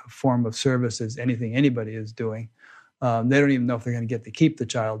great a form of service as anything anybody is doing. They don't even know if they're going to get to keep the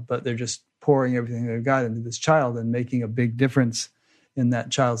child, but they're just pouring everything they've got into this child and making a big difference in that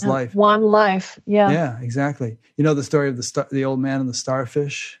child's life. One life, yeah. Yeah, exactly. You know the story of the old man and the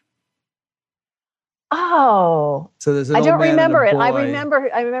starfish? Oh, So there's an I old don't man remember and it. a boy.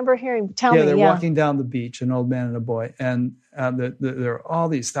 I remember hearing. Tell me. They're Yeah. walking down the beach, an old man and a boy, and there are all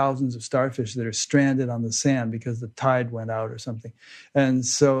these thousands of starfish that are stranded on the sand because the tide went out or something, and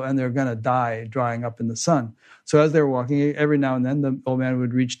they're going to die drying up in the sun. So as they're walking, every now and then the old man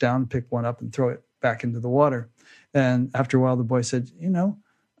would reach down, pick one up, and throw it back into the water. And after a while, the boy said,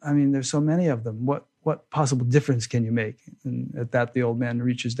 there's so many of them. What possible difference can you make? And at that, the old man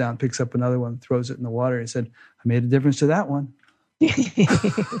reaches down, picks up another one, throws it in the water, and said, I made a difference to that one.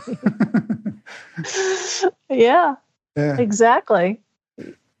 Yeah, exactly.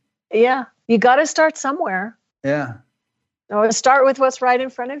 Yeah, you got to start somewhere. Yeah. Or start with what's right in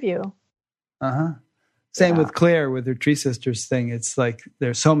front of you. Same with Claire with her Tree Sisters thing. It's like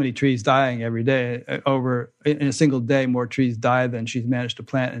there's so many trees dying every day. In a single day, more trees die than she's managed to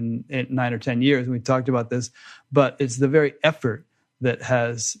plant in 9 or 10 years. And we talked about this, but it's the very effort that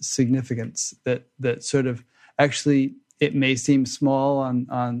has significance. That sort of actually, it may seem small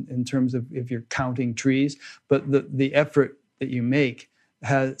on in terms of if you're counting trees, but the effort that you make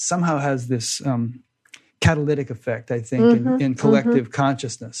somehow has this catalytic effect, I think, in collective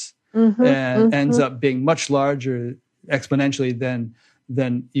consciousness. And ends up being much larger exponentially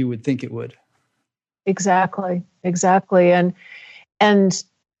than you would think it would. Exactly. And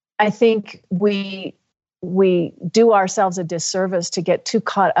I think we do ourselves a disservice to get too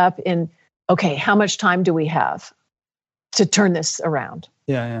caught up in, okay, how much time do we have to turn this around?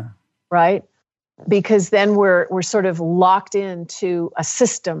 Yeah. Right? Because then we're sort of locked into a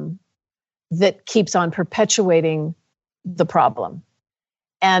system that keeps on perpetuating the problem.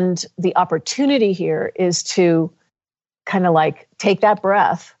 And the opportunity here is to kind of like take that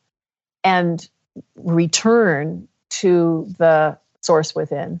breath and return to the source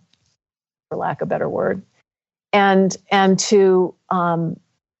within, for lack of a better word, and to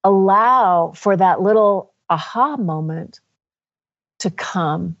allow for that little aha moment to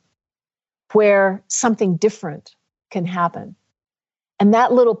come where something different can happen. And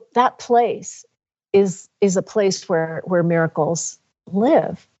that place is a place where miracles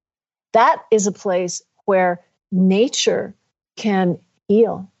live. That is a place where nature can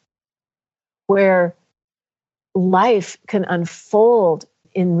heal, where life can unfold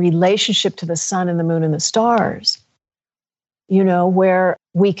in relationship to the sun and the moon and the stars, where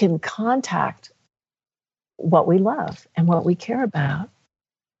we can contact what we love and what we care about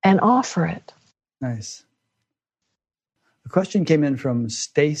and offer it. Nice. A question came in from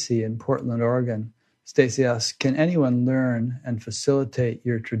Stacy in Portland, Oregon. Stacy asks, can anyone learn and facilitate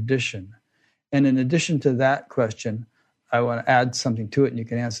your tradition? And in addition to that question, I want to add something to it, and you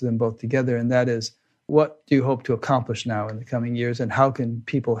can answer them both together, and that is, what do you hope to accomplish now in the coming years, and how can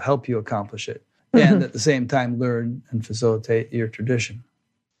people help you accomplish it? And at the same time, learn and facilitate your tradition?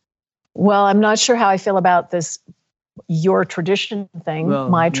 Well, I'm not sure how I feel about this your tradition thing,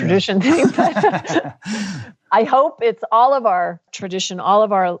 tradition thing, but I hope it's all of our tradition, all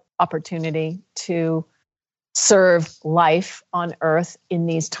of our opportunity to serve life on earth in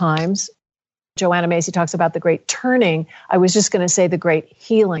these times. Joanna Macy talks about the great turning. I was just going to say the great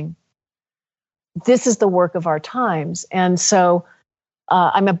healing. This is the work of our times. And so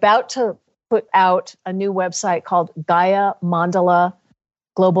I'm about to put out a new website called Gaia Mandala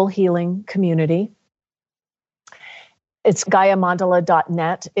Global Healing Community. It's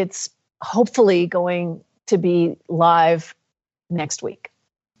GaiaMandala.net. It's hopefully going to be live next week.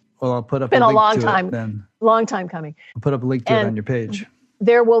 Well, I'll put up it's been a link a long to time, it then. Long time coming. I'll put up a link to it on your page.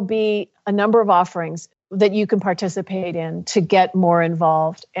 There will be a number of offerings that you can participate in to get more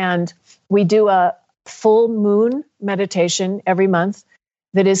involved. And we do a full moon meditation every month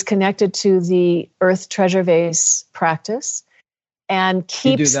that is connected to the Earth Treasure Vase practice and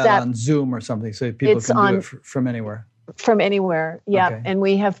keeps you do that on Zoom or something, so people can do it from anywhere. From anywhere, yeah. Okay. And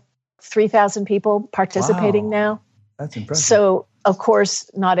we have 3,000 people participating now. That's impressive. So, of course,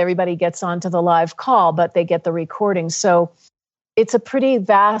 not everybody gets onto the live call, but they get the recording. So it's a pretty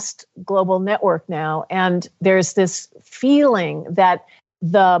vast global network now. And there's this feeling that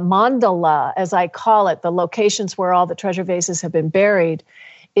the mandala, as I call it, the locations where all the treasure vases have been buried,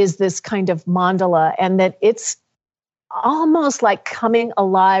 is this kind of mandala, and that it's almost like coming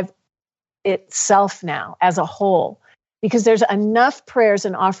alive itself now as a whole. Because there's enough prayers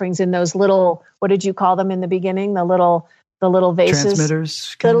and offerings in those little, what did you call them in the beginning? The little vases.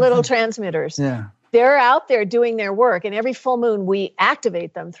 Transmitters. The little transmitters. Yeah. They're out there doing their work. And every full moon, we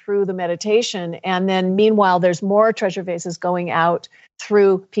activate them through the meditation. And then meanwhile, there's more treasure vases going out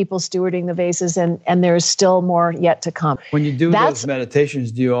through people stewarding the vases. And there's still more yet to come. When you do those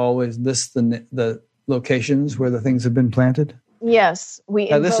meditations, do you always list the locations where the things have been planted? Yes,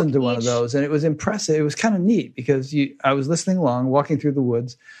 we I listened to one of those, and it was impressive. It was kind of neat because I was listening along, walking through the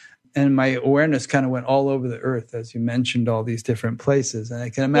woods, and my awareness kind of went all over the earth, as you mentioned, all these different places. And I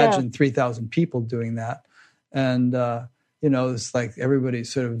can imagine 3,000 people doing that. And, it's like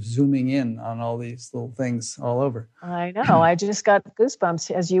everybody's sort of zooming in on all these little things all over. I know. I just got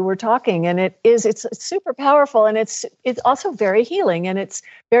goosebumps as you were talking. And it's super powerful. And it's also very healing, and it's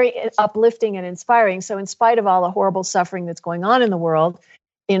very uplifting and inspiring. So in spite of all the horrible suffering that's going on in the world,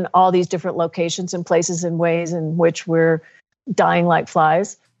 in all these different locations and places and ways in which we're dying like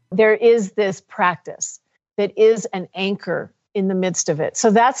flies, there is this practice that is an anchor in the midst of it.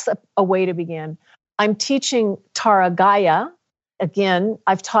 So that's a way to begin. I'm teaching Tara Gaia. Again,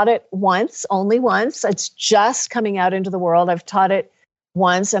 I've taught it only once. It's just coming out into the world. I've taught it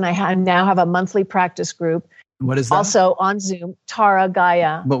once, and I now have a monthly practice group. What is that? Also on Zoom, Tara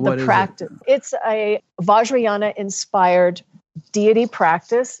Gaia. But what the is practice. It's a Vajrayana-inspired deity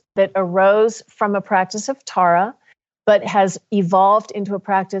practice that arose from a practice of Tara, but has evolved into a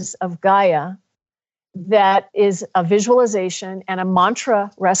practice of Gaia that is a visualization and a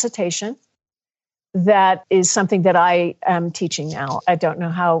mantra recitation. That is something that I am teaching now. I don't know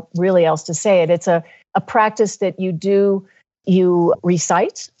how really else to say it. It's a practice that you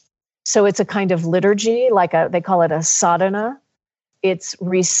recite. So it's a kind of liturgy, they call it a sadhana. It's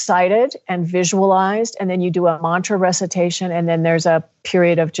recited and visualized, and then you do a mantra recitation, and then there's a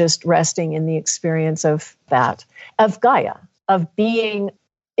period of just resting in the experience of that, of Gaia, of being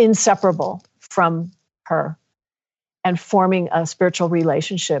inseparable from her and forming a spiritual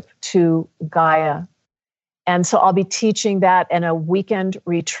relationship to Gaia. And so I'll be teaching that in a weekend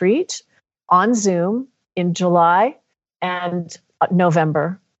retreat on Zoom in July and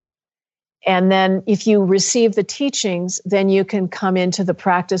November. And then if you receive the teachings, then you can come into the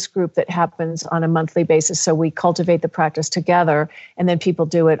practice group that happens on a monthly basis. So we cultivate the practice together, and then people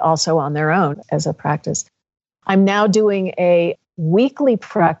do it also on their own as a practice. I'm now doing a weekly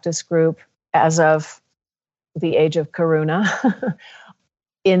practice group as of the age of Karuna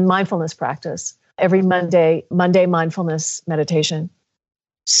in mindfulness practice. Every Monday mindfulness meditation.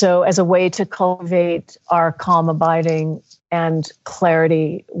 So as a way to cultivate our calm abiding and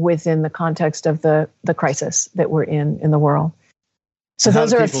clarity within the context of the crisis that we're in the world. So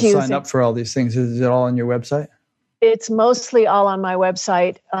those are a few things. How do people sign up for all these things? Is it all on your website? It's mostly all on my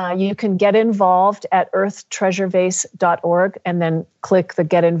website. You can get involved at earthtreasurevase.org and then click the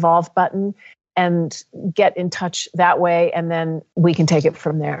Get Involved button and get in touch that way, and then we can take it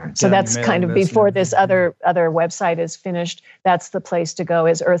from there. So that's kind of before this other website is finished. That's the place to go,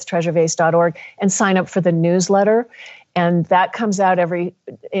 is earthtreasurevase.org, and sign up for the newsletter. And that comes out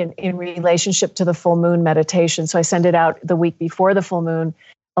in relationship to the full moon meditation. So I send it out the week before the full moon,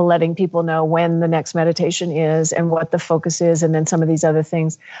 letting people know when the next meditation is and what the focus is, and then some of these other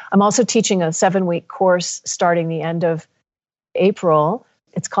things. I'm also teaching a 7-week course starting the end of April.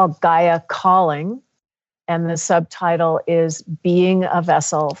 It's called Gaia Calling, and the subtitle is Being a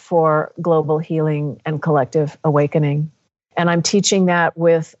Vessel for Global Healing and Collective Awakening. And I'm teaching that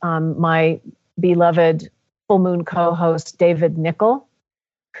with my beloved Full Moon co-host, David Nickel,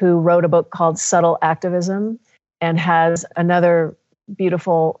 who wrote a book called Subtle Activism and has another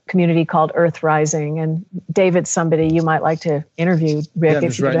beautiful community called Earth Rising. And David's somebody you might like to interview, Rick,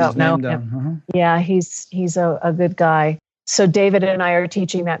 if you don't know him. Yeah, he's a good guy. So David and I are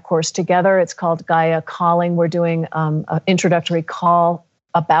teaching that course together. It's called Gaia Calling. We're doing an introductory call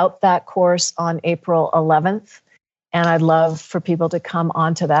about that course on April 11th. And I'd love for people to come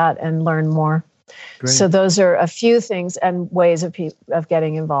onto that and learn more. Great. So those are a few things and ways of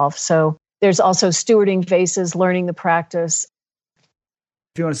getting involved. So there's also stewarding vases, learning the practice.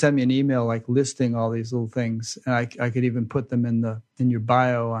 If you want to send me an email, like listing all these little things, and I could even put them in your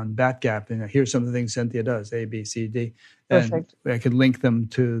bio on Batgap, and here's some of the things Cynthia does, A, B, C, D. Perfect. And I could link them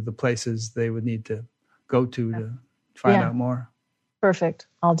to the places they would need to go to find out more. Perfect.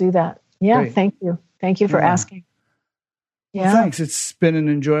 I'll do that. Yeah. Great. Thank you. Thank you for asking. Yeah. Well, thanks. It's been an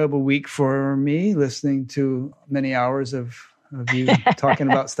enjoyable week for me, listening to many hours of you talking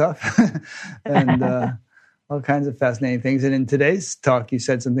about stuff and all kinds of fascinating things. And in today's talk, you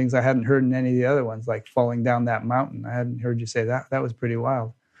said some things I hadn't heard in any of the other ones, like falling down that mountain. I hadn't heard you say that. That was pretty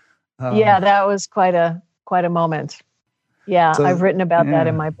wild. That was quite a moment. Yeah, so, I've written about that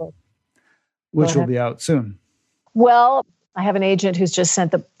in my book. Which will be out soon. Well, I have an agent who's just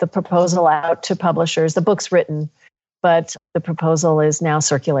sent the proposal out to publishers. The book's written, but the proposal is now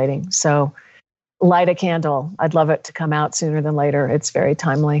circulating. So light a candle. I'd love it to come out sooner than later. It's very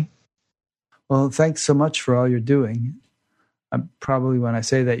timely. Well, thanks so much for all you're doing. Probably when I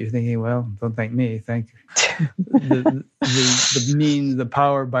say that, you're thinking, well, don't thank me. Thank the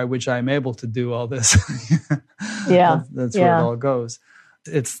power by which I'm able to do all this. Yeah. That's where it all goes.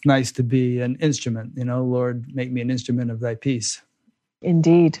 It's nice to be an instrument, Lord, make me an instrument of thy peace.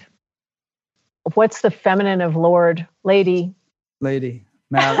 Indeed. What's the feminine of Lord? Lady. Ma'am.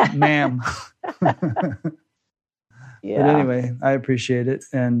 Yeah. But anyway, I appreciate it.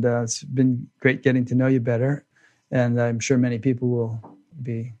 And it's been great getting to know you better. And I'm sure many people will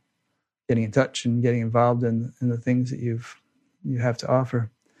be getting in touch and getting involved in the things that you have to offer.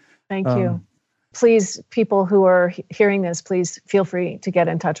 Thank you. Please, people who are hearing this, please feel free to get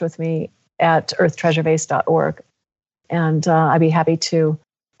in touch with me at earthtreasurebase.org. And I'd be happy to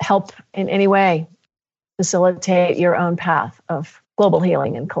help in any way facilitate your own path of global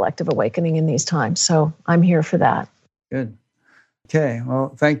healing and collective awakening in these times. So I'm here for that. Good. Okay.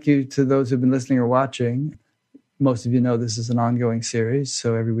 Well, thank you to those who've been listening or watching. Most of you know this is an ongoing series,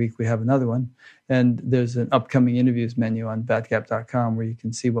 so every week we have another one. And there's an upcoming interviews menu on batgap.com where you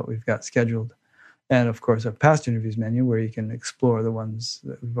can see what we've got scheduled. And, of course, a past interviews menu where you can explore the ones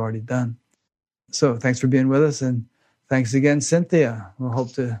that we've already done. So thanks for being with us, and thanks again, Cynthia. We'll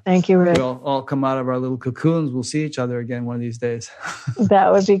hope to Thank you, Rick. We'll all come out of our little cocoons. We'll see each other again one of these days.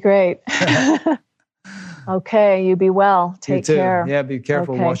 That would be great. Okay, you be well. Take care. Yeah, be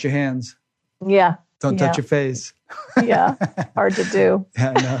careful. Okay. Wash your hands. Yeah. Don't touch your face. Yeah, hard to do.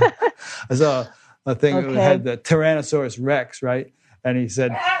 Yeah, I know. I saw a thing that had the Tyrannosaurus Rex, right? And he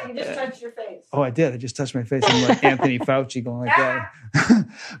said, you just touched your face. Oh, I did. I just touched my face. I'm like Anthony Fauci going like that.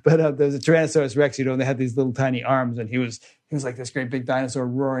 But there's a Tyrannosaurus Rex, they had these little tiny arms, and he was like this great big dinosaur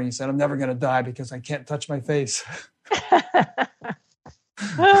roaring. He said, I'm never going to die because I can't touch my face.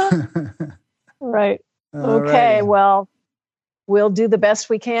 Right. Okay, well, we'll do the best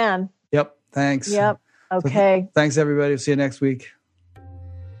we can. Yep, thanks. Yep, okay. So thanks, everybody. We'll see you next week.